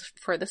detailed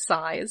for the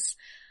size.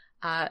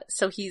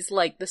 So he's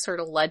like the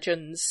sort of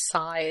Legends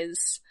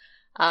size.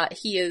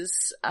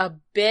 He's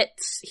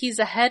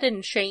a head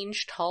and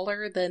change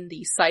taller than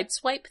the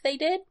Sideswipe they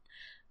did.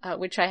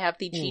 Which I have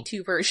the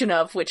G2 version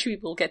of, which we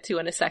will get to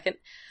in a second.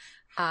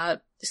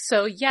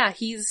 So yeah,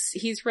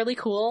 he's really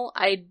cool.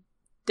 I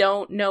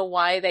don't know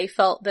why they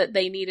felt that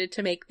they needed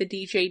to make the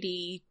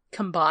DJD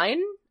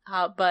combine,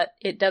 but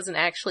it doesn't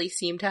actually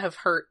seem to have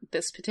hurt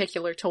this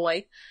particular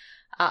toy.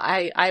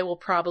 I will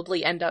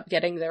probably end up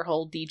getting their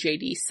whole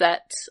DJD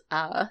set.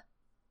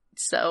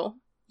 So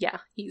yeah,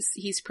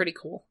 he's pretty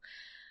cool.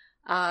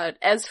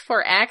 As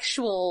for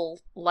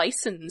actual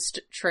licensed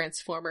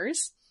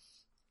Transformers,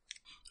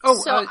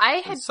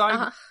 I had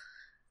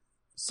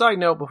side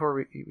note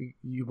before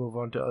you move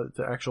on to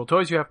the actual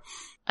toys you have.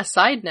 A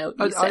side note,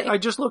 you say? I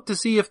just looked to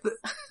see if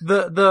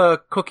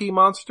the Cookie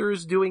Monster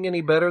is doing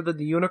any better than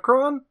the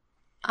Unicron.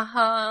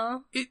 Uh-huh.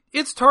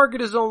 Its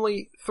target is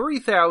only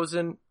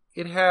 3,000.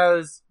 It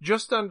has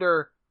just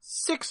under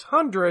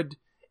 600,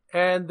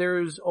 and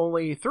there's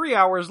only 3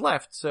 hours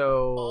left,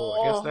 so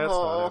I guess that's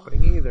not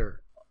happening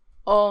either.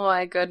 Oh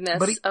my goodness.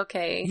 But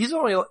okay. He's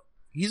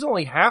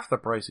only half the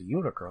price of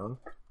Unicron.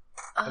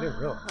 I didn't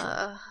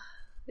realize.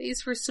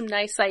 These were some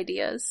nice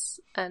ideas,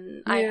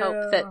 and I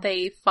hope that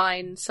they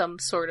find some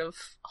sort of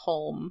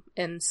home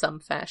in some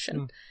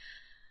fashion.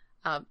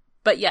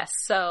 But yes,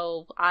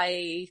 so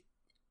I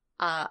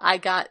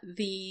got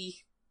the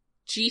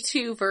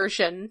G2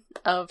 version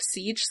of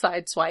Siege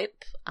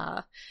Sideswipe,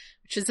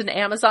 which is an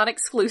Amazon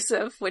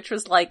exclusive, which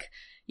was like,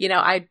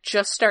 I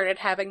just started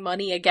having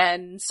money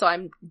again, so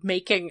I'm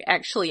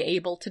actually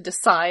able to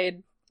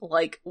decide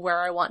like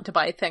where I want to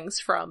buy things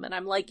from. And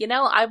I'm like,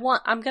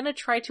 I'm gonna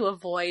try to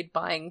avoid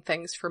buying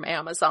things from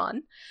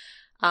Amazon.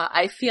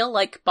 I feel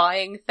like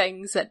buying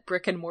things at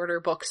brick and mortar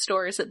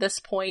bookstores at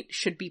this point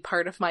should be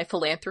part of my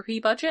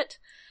philanthropy budget.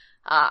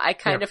 I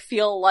kind of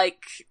feel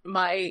like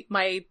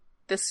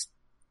this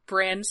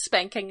brand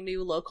spanking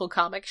new local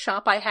comic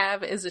shop I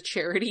have is a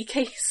charity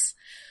case.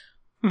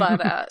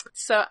 But,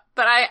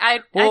 I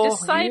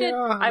decided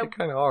they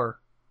kind of are.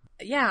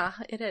 Yeah,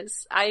 it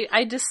is.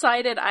 I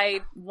decided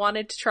I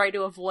wanted to try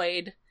to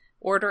avoid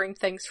ordering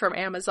things from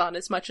Amazon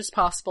as much as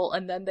possible,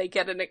 and then they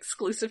get an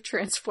exclusive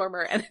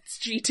Transformer, and it's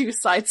G2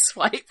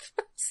 Sideswipe.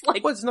 It's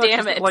like,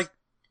 damn it. Like,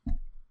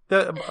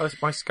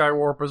 my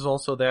Skywarp is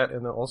also that,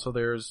 and then also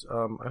there's,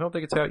 I don't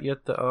think it's out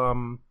yet,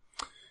 the,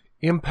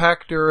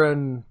 Impactor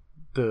and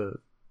the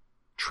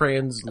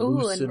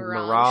translucent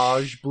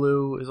Mirage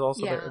Blue is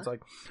also there. It's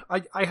like,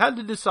 I had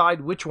to decide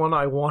which one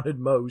I wanted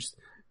most.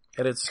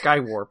 And it's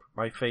Skywarp,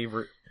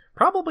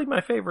 probably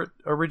my favorite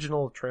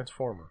original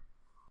Transformer.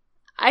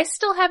 I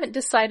still haven't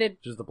decided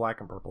which is the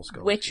black and purple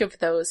skull. Which of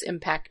those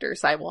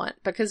impactors I want,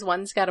 because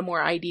one's got a more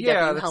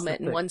IDW helmet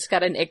and one's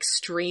got an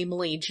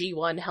extremely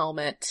G1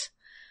 helmet,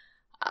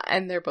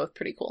 and they're both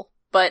pretty cool.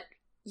 But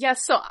yeah,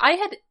 so I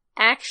had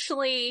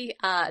actually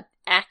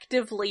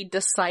actively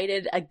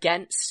decided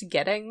against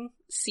getting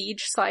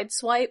Siege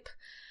Sideswipe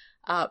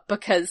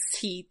because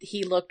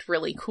he looked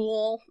really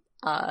cool.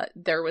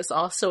 There was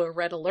also a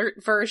Red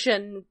Alert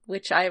version,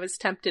 which I was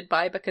tempted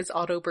by because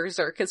Auto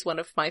Berserk is one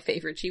of my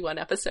favorite G1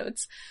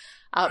 episodes.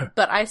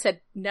 But I said,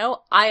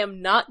 no, I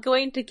am not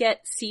going to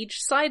get Siege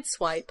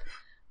Sideswipe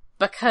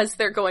because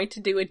they're going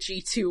to do a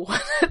G2 one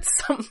at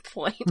some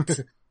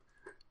point.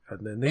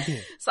 And then they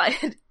did. So I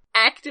had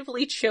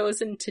actively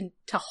chosen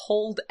to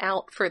hold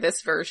out for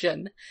this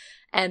version.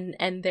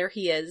 And there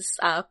he is.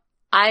 I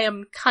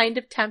am kind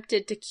of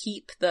tempted to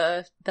keep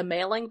the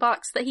mailing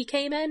box that he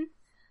came in.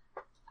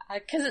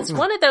 Because it's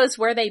one of those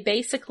where they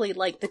basically,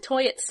 like, the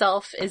toy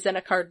itself is in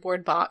a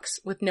cardboard box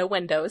with no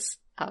windows,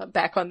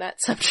 back on that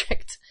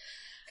subject.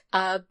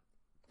 But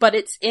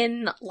it's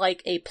in,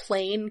 like, a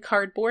plain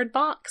cardboard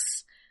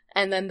box,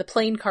 and then the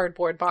plain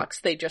cardboard box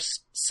they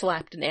just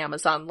slapped an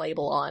Amazon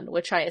label on,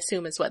 which I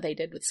assume is what they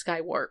did with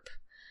Skywarp.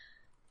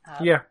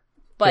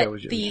 But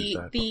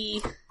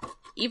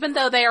even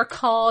though they are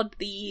called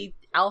the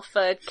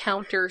Alpha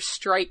Counter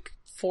Strike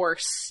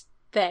Force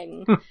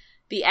thing,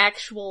 the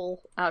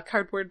actual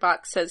cardboard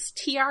box says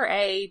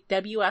TRA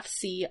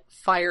WFC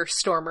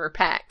Firestormer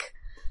Pack.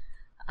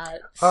 I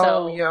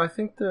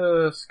think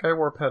the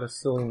Skywarp had a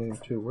silly name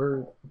too.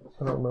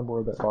 I don't remember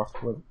where that box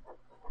went.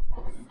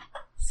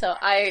 So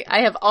I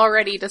have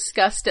already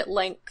discussed at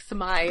length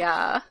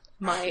my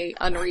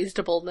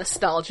unreasonable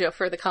nostalgia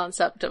for the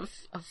concept of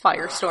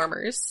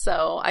Firestormers,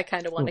 so I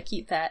kind of want to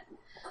keep that.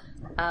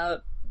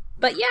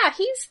 But yeah,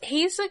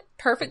 he's a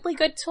perfectly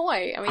good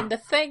toy. I mean, the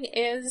thing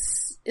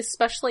is,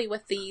 especially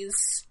with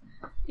these,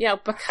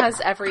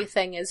 because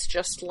everything is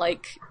just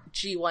like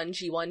G1,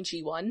 G1,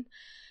 G1,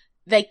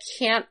 they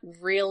can't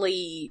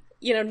really,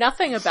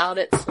 nothing about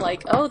it's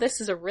like, oh,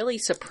 this is a really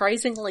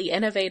surprisingly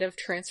innovative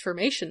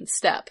transformation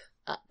step.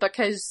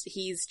 Because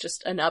he's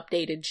just an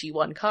updated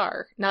G1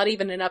 car. Not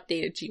even an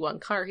updated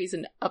G1 car, he's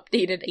an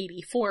updated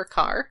 84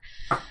 car.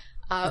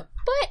 But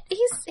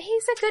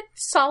he's a good,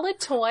 solid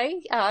toy.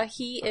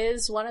 He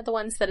is one of the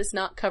ones that is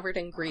not covered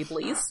in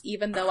Greeblies,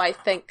 even though I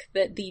think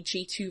that the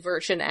G2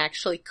 version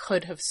actually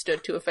could have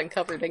stood to have been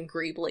covered in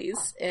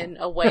Greeblies in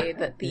a way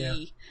that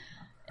the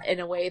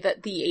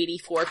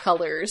 84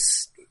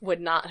 colors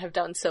would not have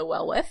done so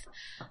well with.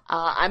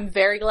 I'm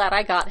very glad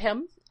I got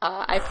him.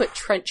 I put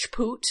Trench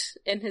Poot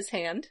in his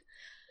hand.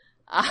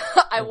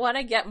 I want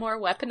to get more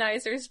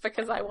weaponizers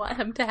because I want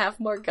him to have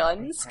more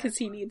guns, because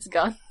he needs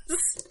guns.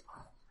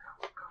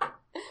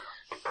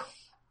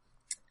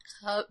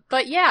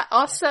 But yeah,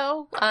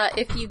 also,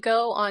 if you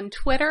go on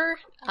Twitter,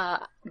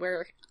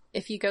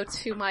 if you go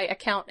to my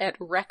account at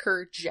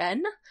WreckerGen,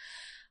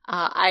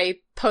 I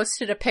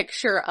posted a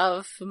picture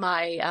of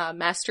my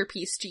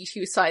Masterpiece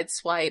G2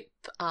 Sideswipe,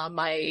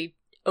 my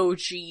OG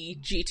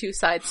G2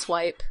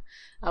 Sideswipe,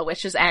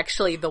 which is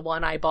actually the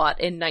one I bought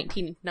in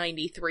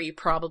 1993,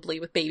 probably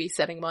with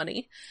babysitting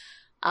money.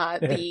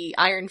 The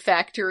Iron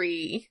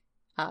Factory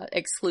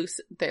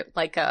exclusive,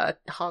 like a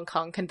Hong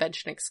Kong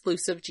convention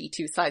exclusive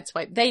G2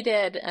 Sideswipe they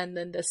did, and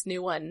then this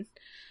new one.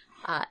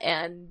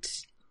 And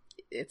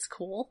it's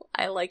cool.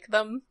 I like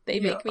them.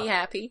 They make me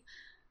happy.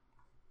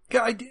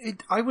 Yeah,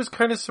 I was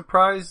kind of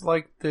surprised,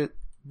 like, that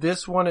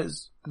this one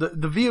is...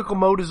 The vehicle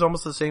mode is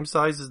almost the same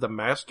size as the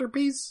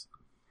Masterpiece?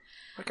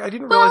 Like, I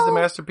didn't realize the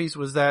Masterpiece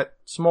was that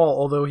small,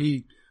 although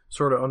he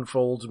sort of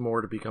unfolds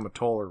more to become a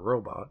taller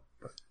robot.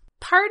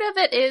 Part of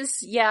it is,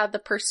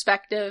 the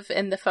perspective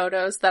in the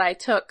photos that I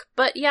took,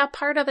 but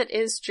part of it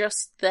is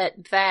just that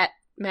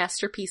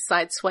Masterpiece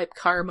Sideswipe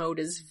car mode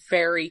is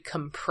very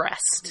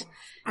compressed.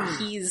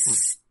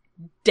 He's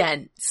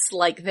dense,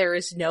 like there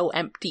is no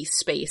empty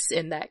space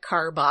in that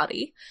car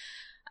body.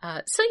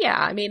 So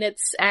I mean,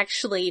 it's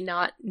actually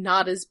not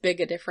as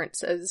big a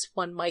difference as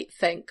one might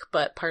think,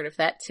 but part of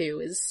that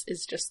too is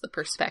just the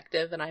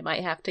perspective, and I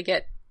might have to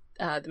get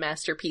the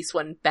Masterpiece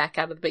one back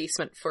out of the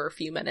basement for a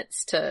few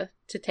minutes to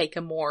take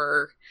a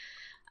more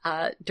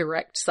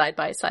direct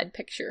side-by-side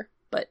picture.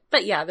 But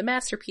the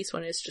Masterpiece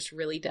one is just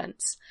really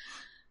dense.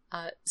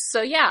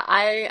 So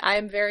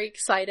I'm very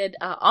excited.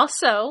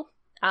 Also,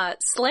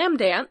 Slam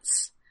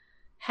Dance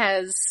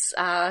has,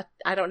 I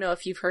don't know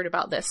if you've heard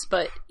about this,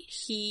 but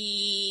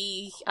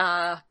he,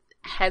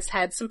 has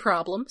had some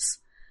problems.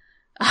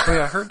 Oh,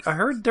 yeah, I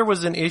heard there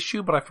was an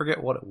issue, but I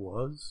forget what it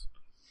was.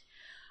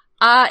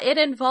 It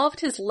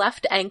involved his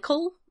left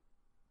ankle,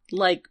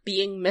 like,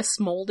 being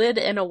mismolded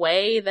in a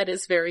way that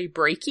is very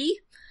breaky.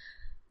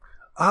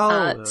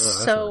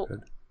 So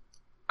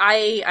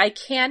I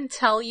can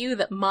tell you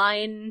that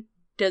mine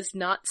does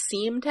not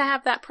seem to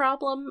have that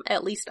problem.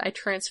 At least I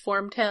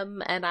transformed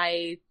him, and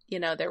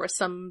there was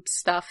some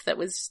stuff that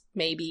was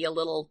maybe a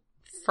little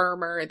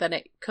firmer than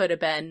it could have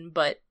been,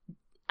 but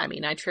I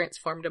mean, I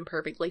transformed him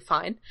perfectly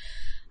fine.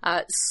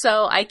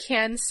 So I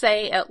can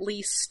say at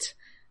least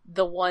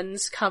the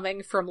ones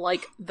coming from,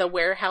 like, the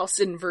warehouse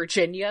in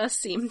Virginia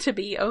seem to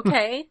be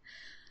okay.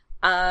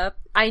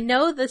 I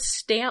know the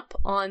stamp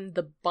on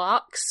the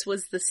box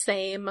was the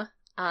same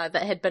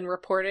that had been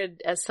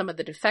reported as some of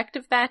the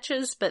defective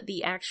batches, but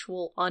the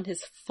actual on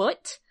his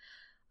foot,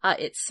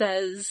 it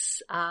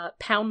says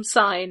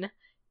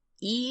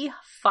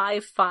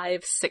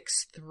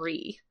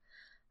 #E5563.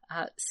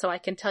 So I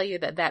can tell you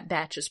that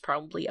batch is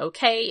probably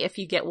okay. If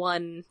you get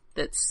one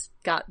that's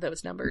got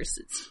those numbers,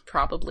 it's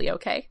probably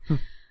okay.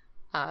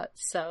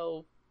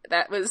 So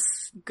that was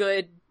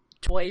good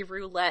toy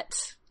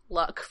roulette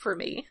luck for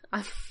me.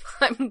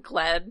 I'm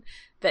glad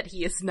that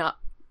he is not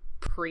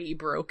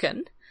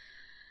pre-broken.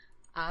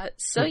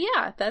 So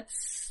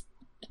that's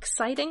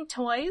exciting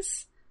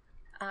toys.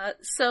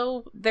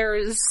 So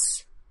there's,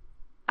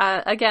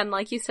 again,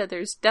 like you said,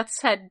 there's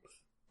Death's Head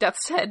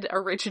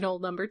Original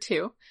number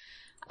 2,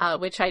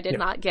 which I did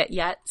not get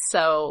yet,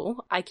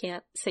 so I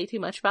can't say too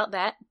much about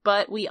that.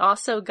 But we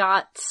also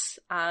got,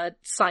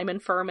 Simon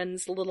Furman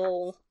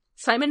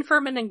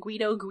and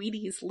Guido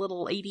Guidi's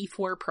little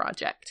 84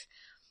 project.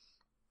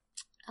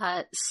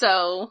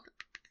 So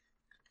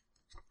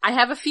I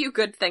have a few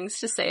good things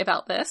to say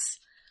about this.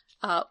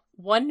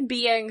 One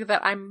being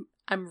that I'm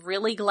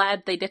really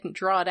glad they didn't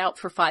draw it out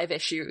for 5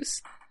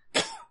 issues.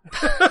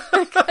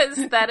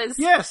 Because that is...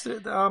 Yes,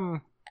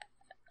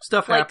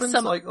 stuff happens,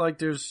 like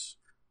there's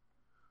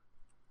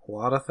a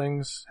lot of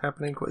things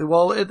happening.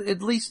 Well,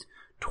 at least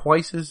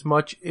twice as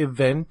much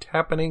event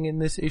happening in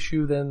this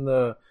issue than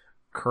the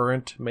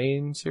current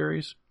main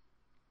series.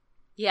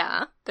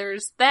 Yeah,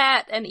 there's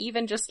that, and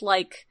even just,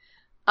 like,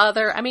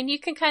 other... I mean, you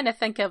can kind of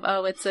think of,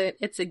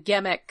 it's a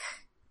gimmick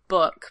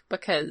book,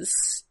 because...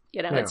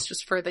 it's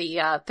just for the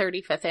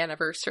 35th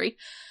anniversary.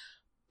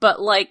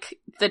 But, like,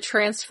 the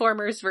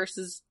Transformers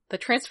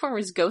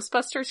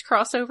Ghostbusters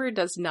crossover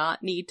does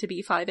not need to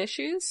be 5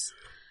 issues.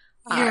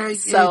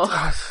 So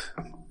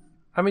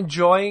I'm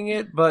enjoying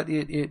it, but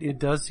it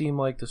does seem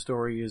like the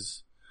story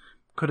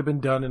could have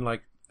been done in,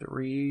 like,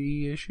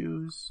 3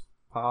 issues,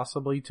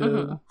 possibly 2.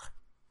 Mm-hmm.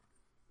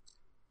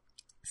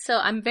 So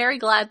I'm very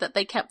glad that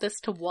they kept this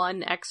to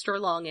 1 extra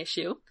long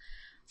issue.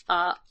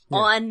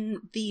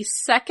 On the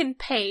second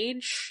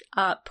page,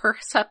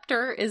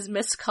 Perceptor is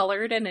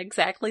miscolored in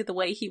exactly the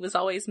way he was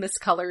always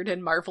miscolored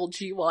in Marvel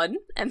G1,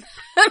 and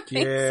that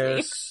makes me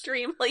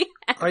extremely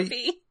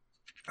happy.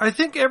 I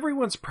think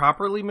everyone's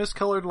properly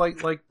miscolored,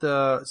 like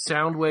the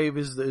Soundwave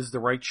is the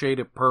right shade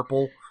of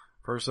purple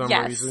for some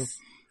reason.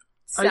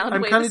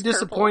 I'm kind of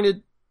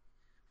disappointed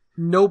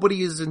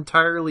nobody is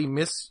entirely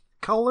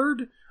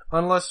miscolored,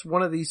 unless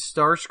one of these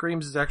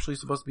Starscreams is actually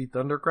supposed to be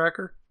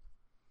Thundercracker.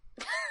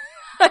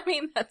 I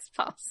mean, that's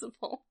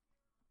possible.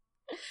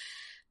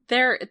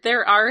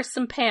 There are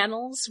some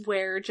panels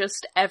where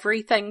just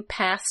everything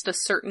past a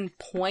certain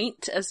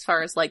point, as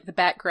far as, like, the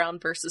background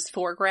versus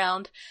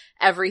foreground,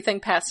 everything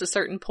past a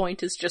certain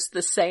point is just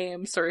the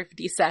same sort of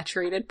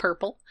desaturated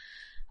purple.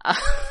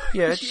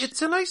 Yeah,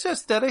 it's a nice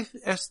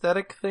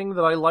aesthetic thing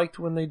that I liked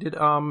when they did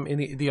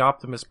in the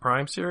Optimus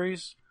Prime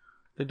series.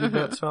 They did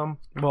that some.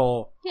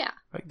 Well, yeah.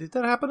 Did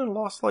that happen in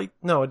Lost Light?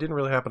 No, it didn't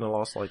really happen in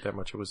Lost Light that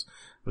much. It was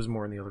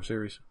more in the other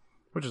series,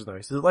 which is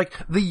nice. It's like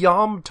the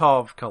Yom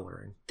Tov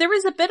coloring. There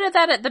was a bit of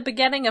that at the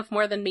beginning of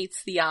More Than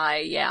Meets the Eye,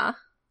 yeah.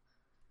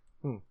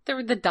 There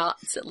were the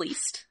dots, at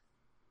least.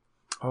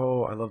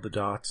 Oh, I love the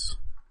dots.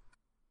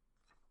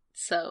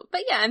 So,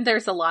 but yeah, and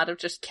there's a lot of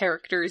just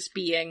characters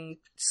being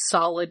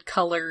solid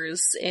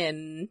colors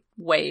in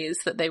ways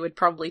that they would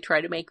probably try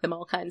to make them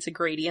all kinds of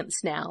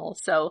gradients now.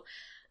 So,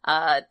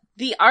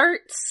 the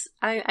arts,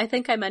 I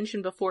think I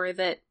mentioned before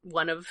that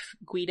one of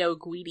Guido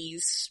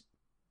Guidi's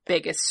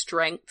biggest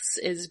strengths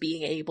is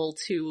being able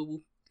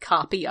to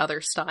copy other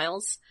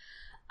styles.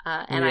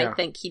 And I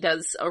think he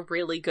does a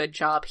really good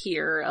job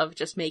here of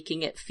just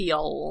making it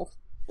feel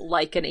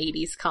like an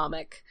 80s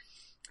comic.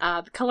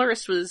 The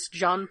colorist was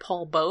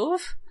Jean-Paul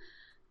Bove.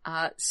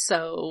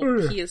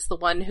 So he is the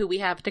one who we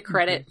have to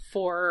credit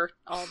for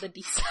all the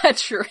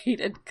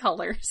desaturated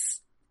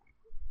colors.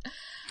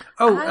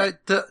 Oh,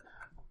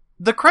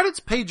 the credits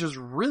page is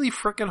really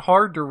freaking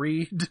hard to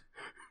read.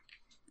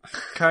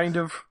 Kind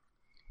of.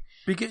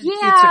 Because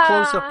it's a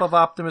close-up of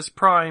Optimus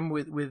Prime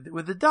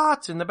with the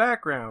dots in the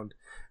background.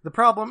 The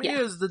problem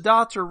is the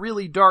dots are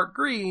really dark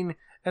green,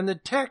 and the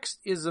text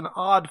is an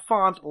odd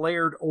font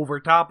layered over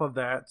top of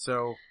that,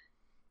 so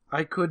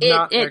I could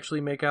not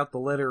actually make out the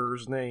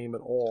letter's name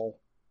at all.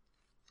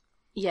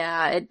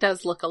 Yeah, it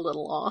does look a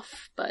little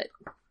off, but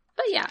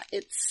yeah,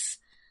 it's...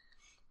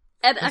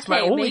 And, that's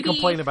my only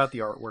complaint about the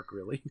artwork,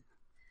 really.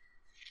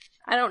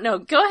 I don't know.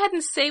 Go ahead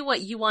and say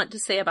what you want to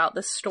say about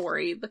this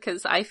story,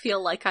 because I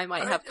feel like I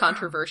might have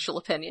controversial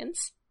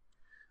opinions.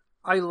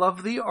 I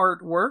love the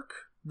artwork.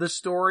 The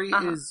story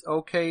is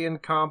okay and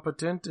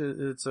competent.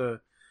 It's a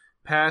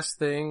past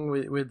thing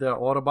with the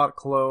Autobot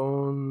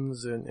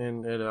clones and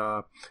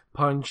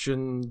punch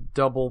and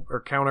double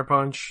or counter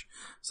punch.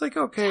 It's like,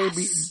 okay,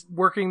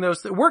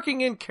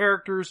 working in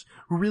characters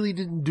who really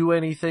didn't do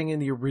anything in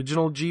the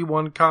original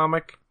G1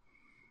 comic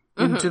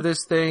into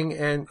this thing,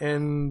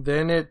 and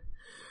then it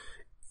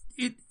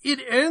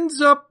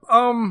ends up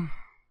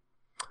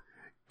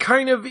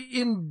kind of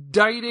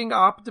indicting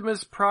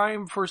Optimus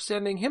Prime for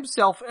sending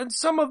himself and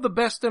some of the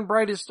best and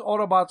brightest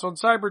Autobots on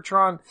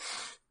Cybertron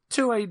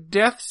to a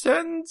death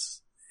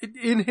sentence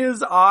in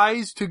his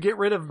eyes to get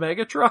rid of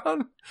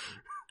Megatron.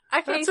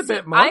 Okay, that's a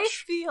bit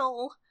much.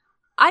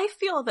 I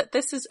feel that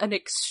this is an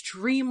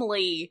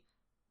extremely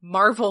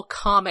Marvel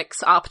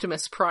Comics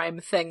Optimus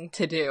Prime thing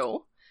to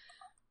do.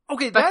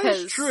 Okay, that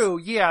is true.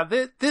 Yeah,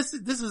 this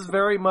is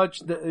very much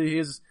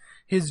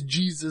his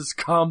Jesus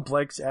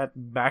complex at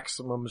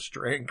maximum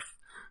strength.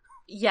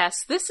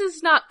 Yes, this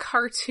is not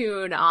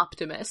cartoon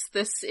Optimus.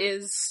 This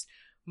is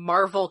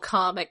Marvel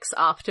Comics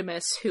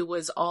Optimus, who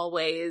was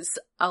always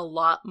a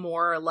lot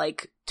more,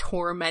 like,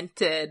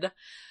 tormented.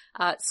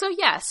 So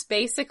yes,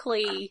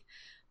 basically,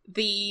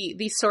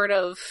 the sort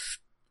of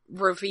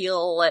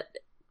reveal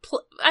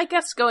I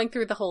guess going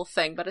through the whole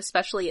thing, but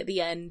especially at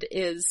the end,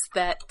 is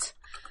that,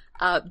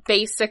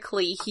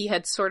 basically he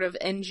had sort of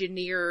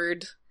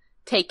engineered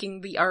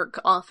taking the Ark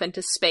off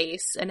into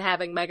space and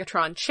having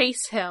Megatron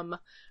chase him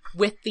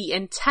with the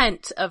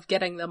intent of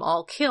getting them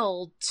all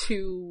killed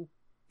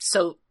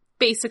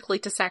basically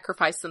to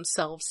sacrifice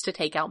themselves to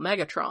take out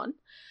Megatron.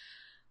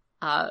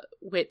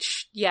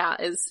 Which, yeah,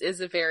 is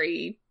a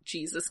very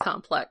Jesus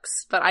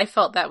complex. But I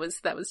felt that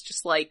was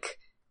just like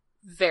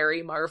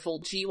very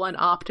Marvel G1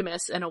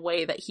 Optimus in a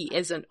way that he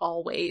isn't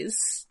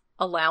always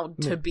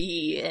allowed to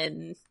be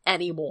in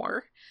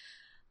anymore.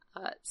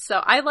 So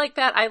I like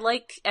that. I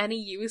like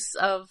any use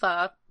of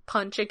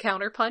punch and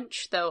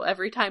counterpunch, though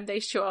every time they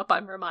show up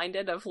I'm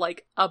reminded of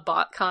like a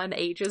BotCon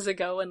ages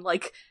ago in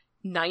like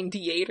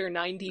 98 or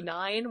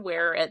 99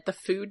 where at the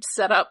food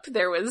setup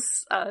there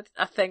was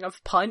a thing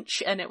of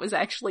punch and it was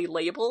actually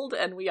labeled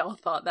and we all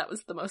thought that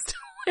was the most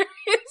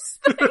hilarious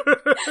thing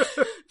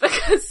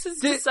because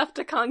his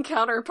Decepticon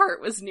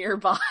counterpart was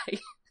nearby.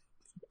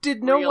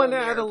 Did no one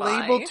add a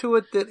label to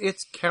it that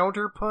it's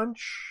counterpunch?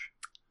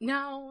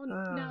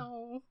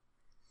 No.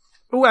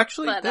 Oh,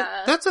 actually,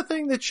 that's a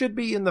thing that should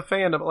be in the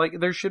fandom. Like,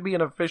 there should be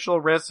an official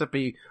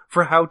recipe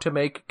for how to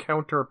make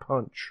counter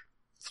punch.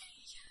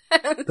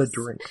 Yes. The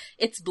drink.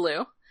 It's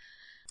blue.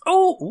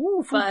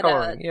 Oh, food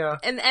coloring, yeah.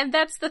 And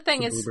that's the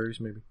thing is, blueberries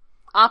maybe.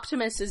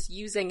 Optimus is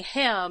using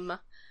him.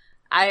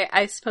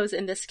 I suppose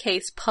in this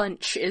case,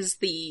 Punch is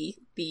the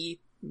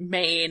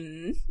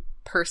main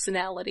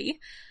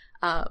personality.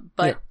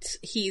 But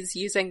he's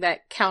using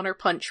that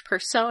counterpunch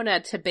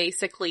persona to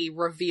basically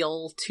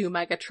reveal to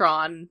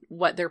Megatron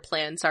what their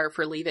plans are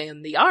for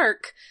leaving the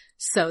Ark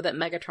so that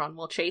Megatron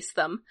will chase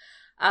them.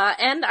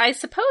 And I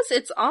suppose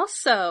it's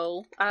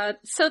also,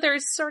 so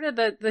there's sort of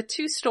the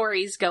two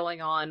stories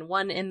going on,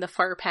 one in the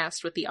far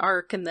past with the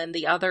Ark and then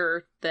the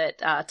other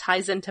that,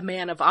 ties into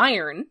Man of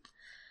Iron,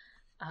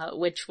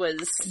 which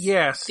was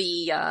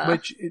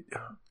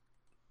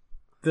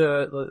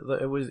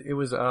it was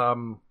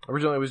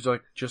originally it was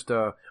like just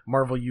a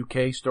Marvel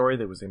UK story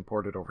that was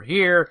imported over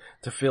here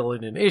to fill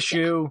in an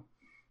issue.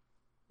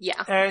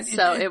 Yeah. And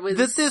so it was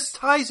that this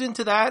ties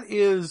into that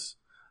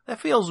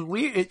feels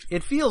weird.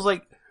 It feels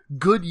like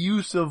good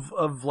use of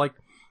like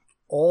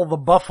all the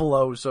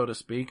buffalo, so to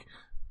speak.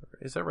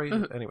 Is that right?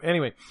 Mm-hmm.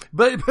 Anyway,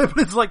 but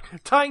it's like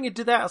tying it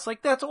to that. It's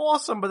like, that's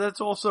awesome, but that's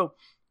also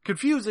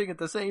confusing at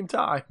the same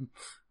time.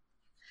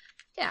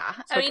 Yeah.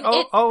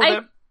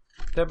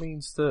 That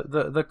means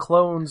the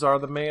clones are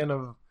the Man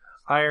of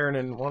Iron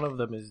and one of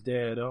them is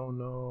dead. Oh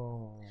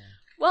no.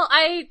 Well,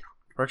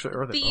 actually,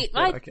 he's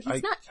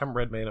I'm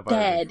Red Man of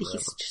dead. Iron.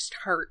 He's just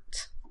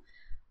hurt.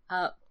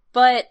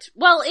 But,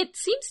 well, it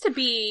seems to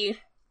be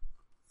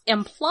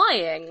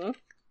implying,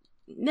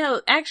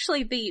 no,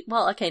 actually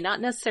not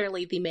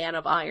necessarily the Man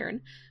of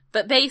Iron,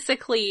 but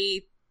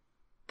basically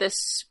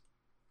this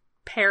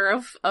pair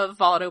of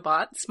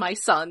Autobots, my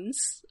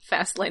sons,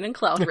 Fastlane and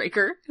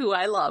Cloudbreaker, who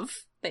I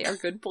love. They are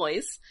good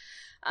boys.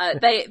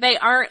 They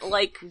aren't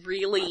like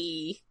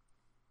really,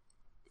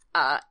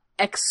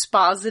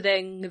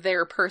 expositing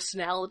their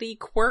personality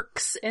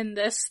quirks in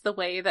this the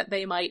way that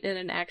they might in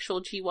an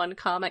actual G1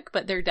 comic,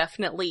 but they're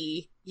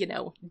definitely,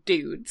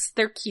 dudes.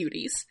 They're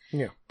cuties.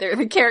 Yeah. They're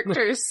the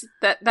characters,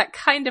 that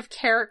kind of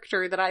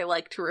character that I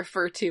like to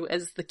refer to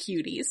as the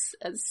cuties,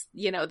 as,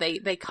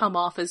 they come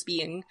off as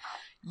being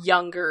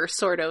younger,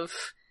 sort of,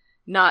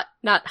 not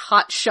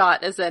hot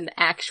shot as an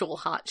actual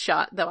hot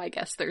shot, though I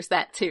guess there's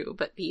that too,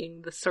 but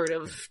being the sort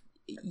of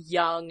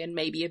young and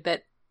maybe a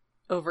bit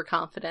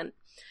overconfident.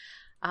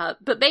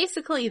 But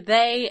basically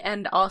they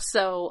and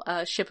also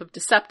a ship of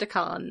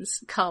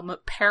Decepticons come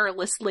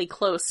perilously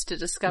close to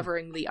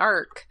discovering the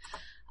Ark,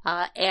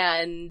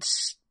 and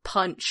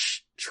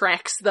Punch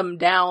tracks them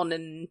down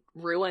and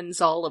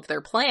ruins all of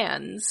their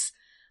plans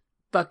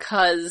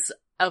because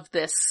of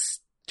this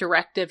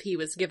directive he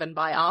was given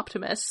by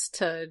Optimus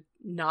to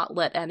not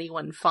let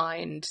anyone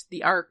find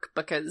the Ark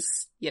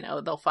because,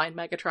 they'll find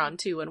Megatron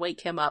too and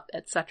wake him up,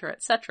 etc.,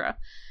 etc.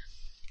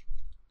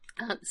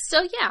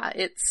 So yeah,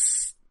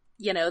 it's,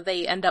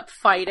 they end up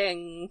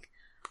fighting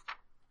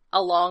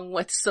along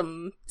with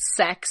some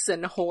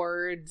Saxon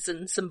hordes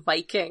and some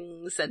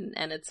Vikings, and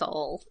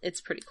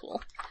it's pretty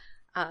cool.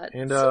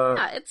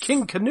 It's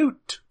King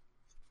Canute.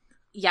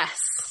 Yes.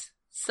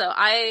 So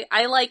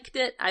I liked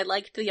it. I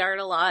liked the art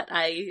a lot.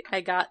 I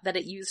got that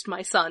it used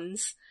my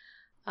sons.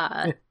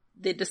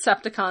 The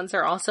Decepticons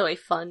are also a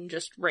fun,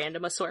 just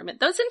random assortment.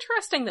 Though it's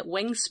interesting that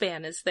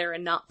Wingspan is there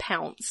and not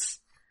Pounce.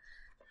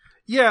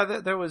 Yeah,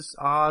 that was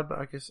odd, but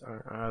I guess,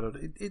 I don't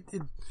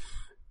know.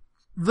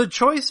 The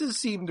choices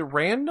seemed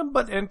random,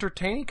 but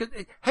entertaining.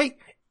 Hey,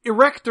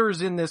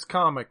 Erector's in this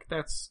comic.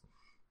 That's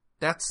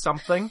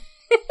something.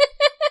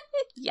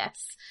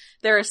 Yes.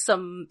 There are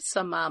some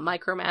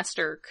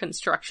Micromaster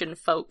construction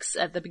folks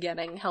at the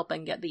beginning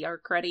helping get the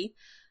Ark ready,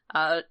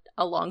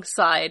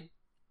 alongside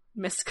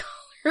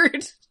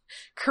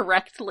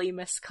correctly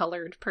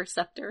miscolored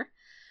Perceptor.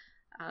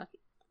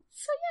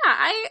 So yeah,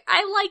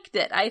 I liked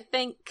it. I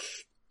think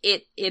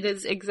it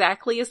is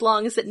exactly as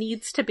long as it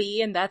needs to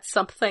be, and that's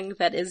something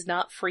that is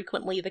not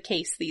frequently the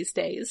case these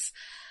days.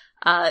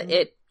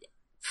 It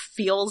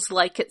feels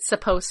like it's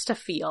supposed to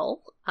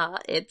feel.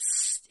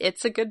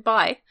 It's a good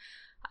buy.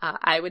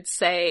 I would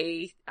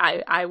say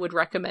I would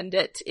recommend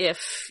it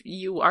if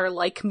you are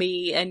like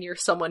me and you're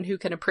someone who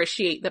can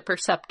appreciate the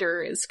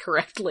Perceptor is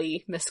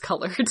correctly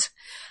miscolored.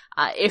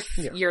 If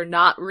you're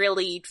not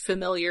really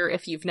familiar,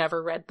 if you've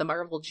never read the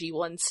Marvel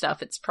G1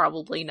 stuff, it's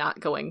probably not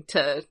going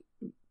to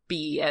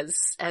be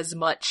as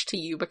much to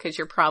you because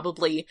you're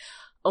probably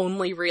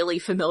only really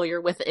familiar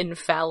with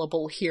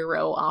infallible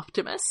hero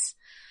Optimus.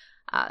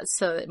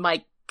 So it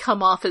might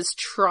come off as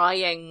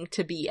trying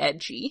to be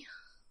edgy.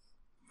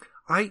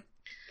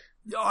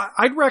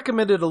 I'd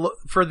recommend it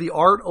for the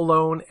art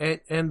alone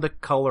and the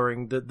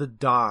coloring, the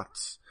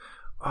dots.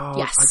 Oh,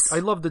 yes. I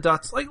love the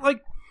dots.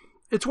 Like,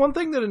 it's one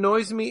thing that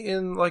annoys me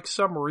in, like,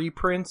 some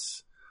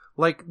reprints.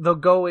 Like, they'll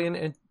go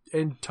in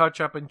and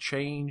touch up and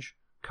change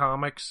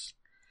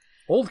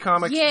old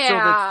comics, so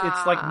that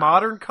it's like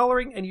modern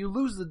coloring, and you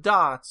lose the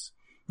dots.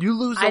 You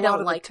lose a lot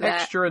of the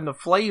texture and the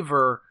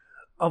flavor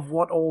of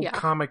what old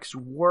comics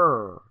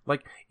were.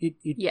 Like,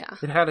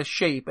 it had a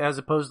shape as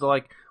opposed to,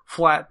 like,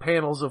 flat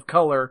panels of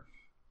color.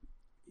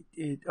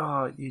 It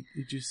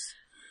just...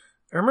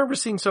 I remember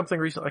seeing something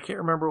recently, I can't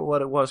remember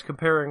what it was,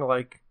 comparing,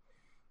 like,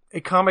 a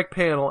comic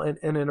panel and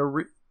in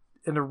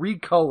a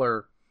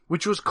recolor,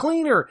 which was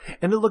cleaner,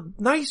 and it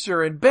looked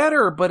nicer and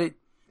better, but it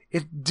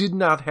did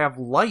not have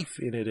life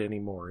in it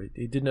anymore.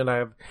 It did not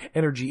have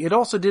energy. It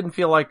also didn't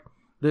feel like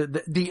the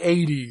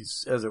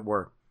 80s, as it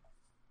were.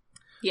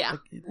 Yeah.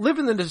 Like, live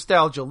in the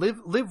nostalgia.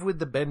 Live with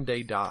the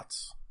Ben-Day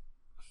dots.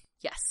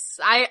 Yes.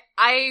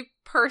 I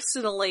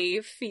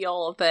personally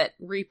feel that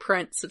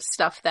reprints of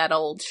stuff that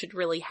old should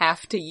really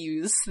have to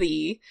use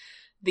the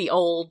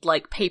old,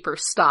 like, paper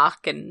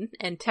stock and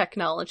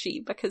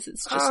technology, because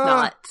it's just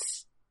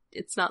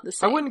it's not the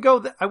same. I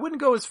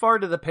wouldn't go as far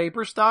to the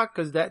paper stock,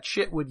 because that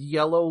shit would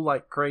yellow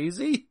like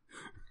crazy.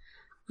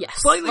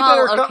 Yes. Slightly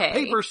better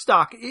paper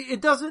stock.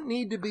 It doesn't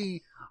need to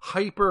be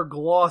hyper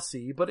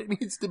glossy, but it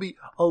needs to be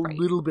a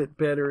little bit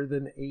better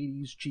than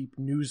 80s cheap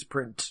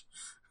newsprint.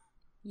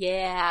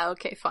 Yeah,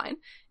 okay, fine.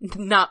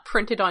 Not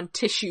printed on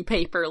tissue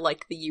paper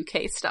like the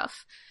UK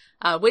stuff.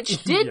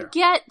 Which did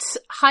get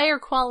higher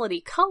quality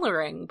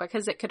coloring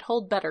because it could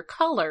hold better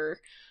color,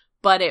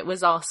 but it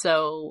was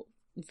also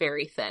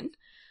very thin.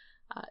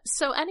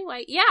 So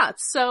anyway, yeah,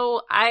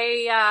 so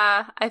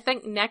I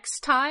think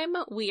next time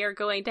we are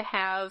going to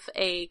have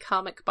a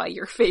comic by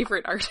your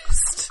favorite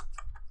artist.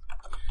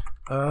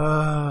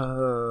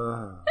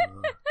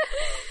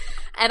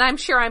 And I'm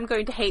sure I'm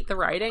going to hate the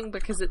writing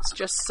because it's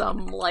just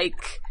some,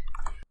 like,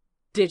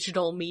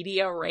 digital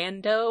media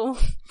rando.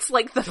 It's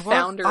like the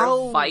founder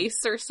of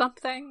Vice or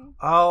something.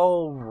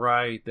 Oh,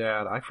 right,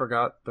 that. I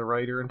forgot the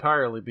writer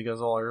entirely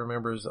because all I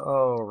remember is,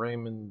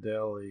 Raymond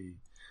Deli.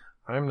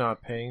 I'm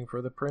not paying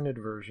for the printed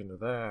version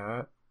of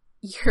that.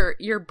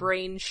 Your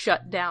brain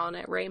shut down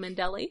at Raymond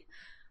Deli.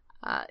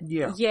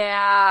 Yeah.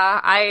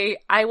 Yeah,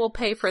 I will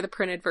pay for the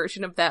printed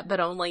version of that, but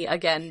only,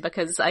 again,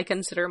 because I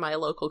consider my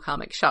local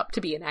comic shop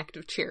to be an act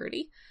of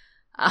charity.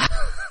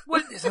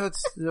 Well,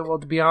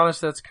 to be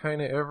honest, that's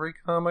kind of every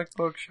comic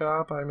book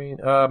shop. I mean,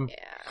 yeah.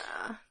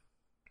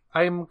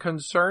 I'm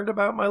concerned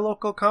about my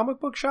local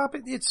comic book shop.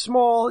 It's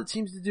small. It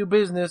seems to do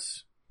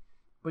business,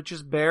 but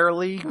just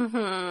barely.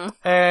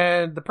 Mm-hmm.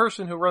 And the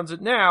person who runs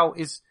it now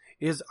is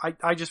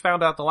I just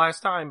found out the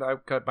last time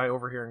by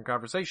overhearing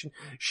conversation,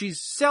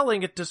 she's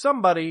selling it to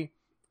somebody,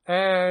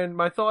 and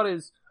my thought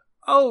is,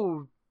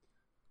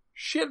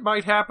 shit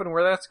might happen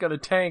where that's gonna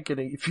tank in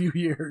a few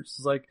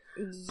years. Like,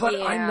 but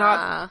yeah. I'm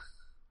not,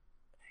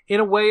 in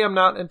a way, I'm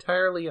not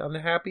entirely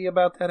unhappy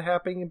about that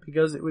happening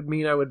because it would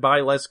mean I would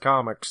buy less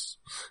comics.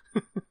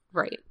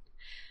 Right.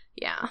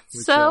 Yeah.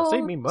 Which, so,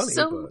 save me money,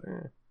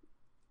 but...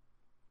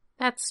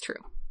 That's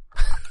true.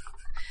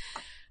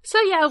 So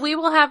yeah, we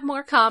will have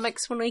more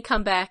comics when we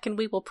come back, and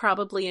we will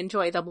probably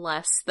enjoy them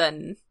less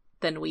than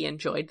we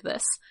enjoyed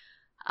this.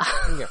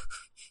 Yeah.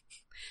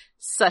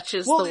 Such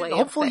is the way.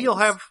 Hopefully, of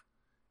things.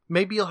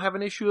 Maybe you'll have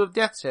an issue of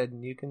Death's Head,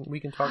 and we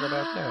can talk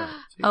about that.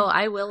 See? Oh,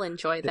 I will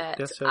enjoy that.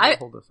 Death's Head will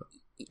hold us up.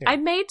 Yeah. I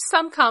made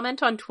some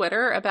comment on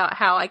Twitter about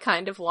how I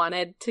kind of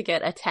wanted to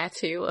get a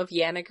tattoo of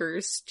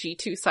Yaniger's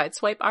G2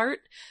 Sideswipe art,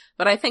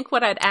 but I think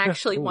what I'd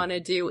actually want to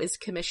do is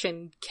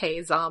commission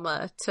Kei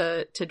Zama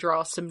to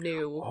draw some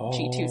new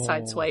G2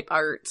 Sideswipe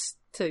art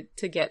to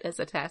get as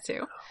a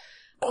tattoo.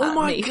 Oh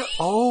my god!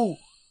 Oh,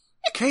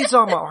 Kei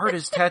Zama art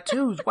as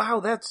tattoos.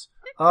 Wow, that's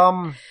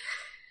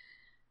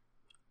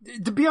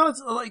to be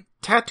honest, like,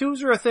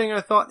 tattoos are a thing.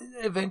 I thought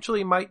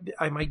eventually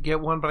I might get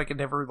one, but I could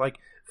never, like,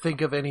 think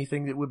of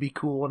anything that would be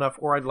cool enough,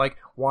 or I'd, like,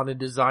 want to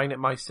design it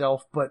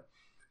myself. But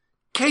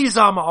Kei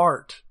Zama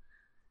art,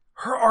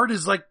 her art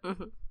is, like,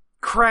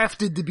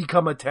 crafted to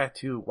become a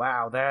tattoo.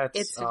 Wow,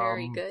 it's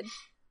very good.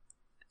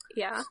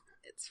 Yeah,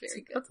 it's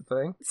very good. That's a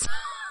thing.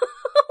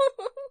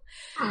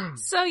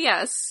 So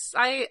yes,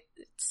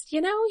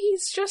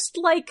 he's just,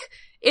 like,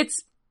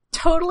 it's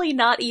totally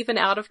not even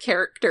out of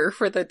character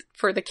for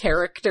the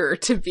character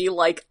to be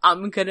like,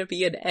 I'm gonna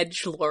be an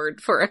edgelord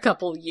for a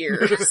couple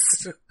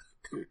years.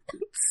 And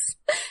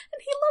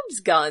he loves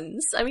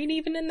guns. I mean,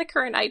 even in the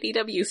current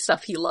IDW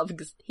stuff, he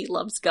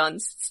loves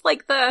guns. It's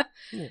like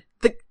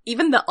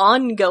even the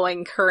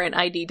ongoing current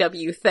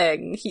IDW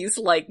thing, he's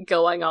like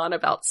going on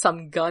about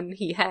some gun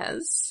he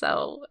has.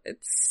 So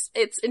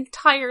it's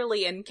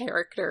entirely in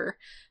character.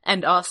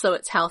 And also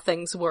it's how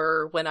things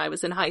were when I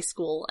was in high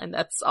school, and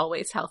that's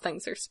always how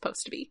things are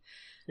supposed to be.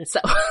 So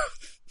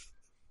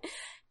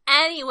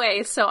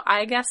anyway, so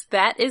I guess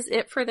that is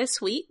it for this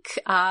week.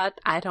 I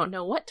don't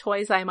know what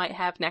toys I might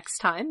have next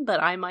time,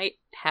 but I might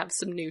have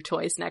some new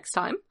toys next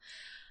time.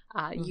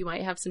 You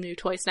might have some new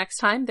toys next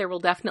time. There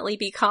will definitely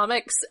be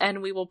comics,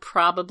 and we will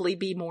probably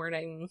be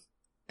mourning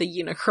the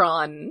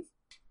Unicron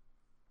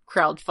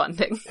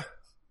crowdfunding.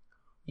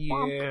 Yeah.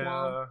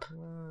 Womp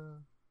womp.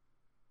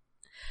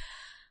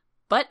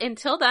 But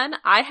until then,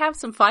 I have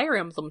some Fire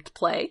Emblem to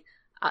play.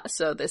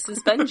 So this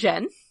has been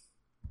Jen.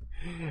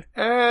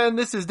 And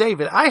this is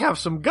David. I have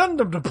some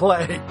Gundam to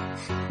play.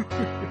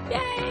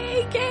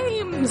 Yay,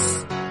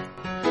 games!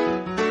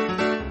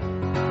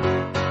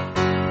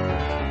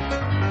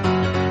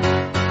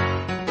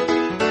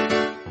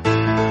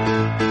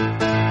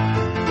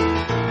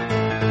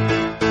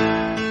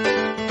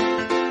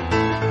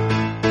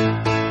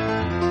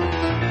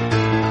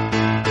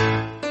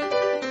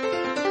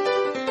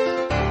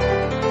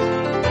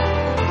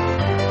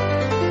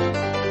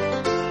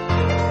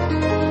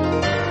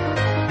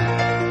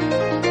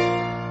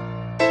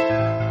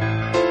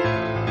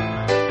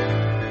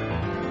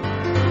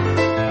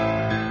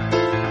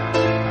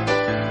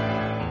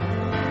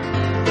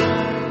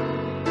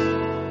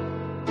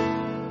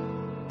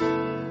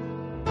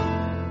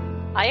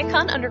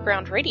 Iacon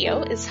Underground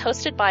Radio is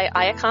hosted by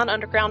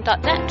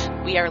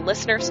iaconunderground.net. We are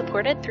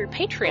listener-supported through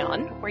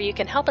Patreon, where you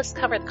can help us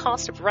cover the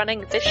cost of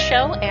running this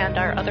show and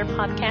our other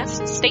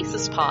podcast,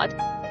 Stasis Pod,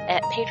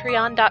 at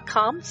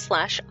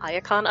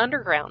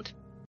patreon.com/iaconunderground.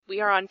 We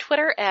are on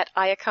Twitter at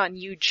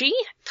IaconUG,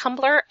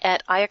 Tumblr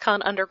at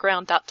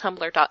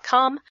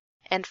iaconunderground.tumblr.com,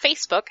 and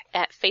Facebook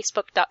at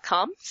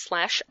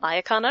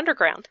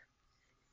facebook.com/IaconUnderground.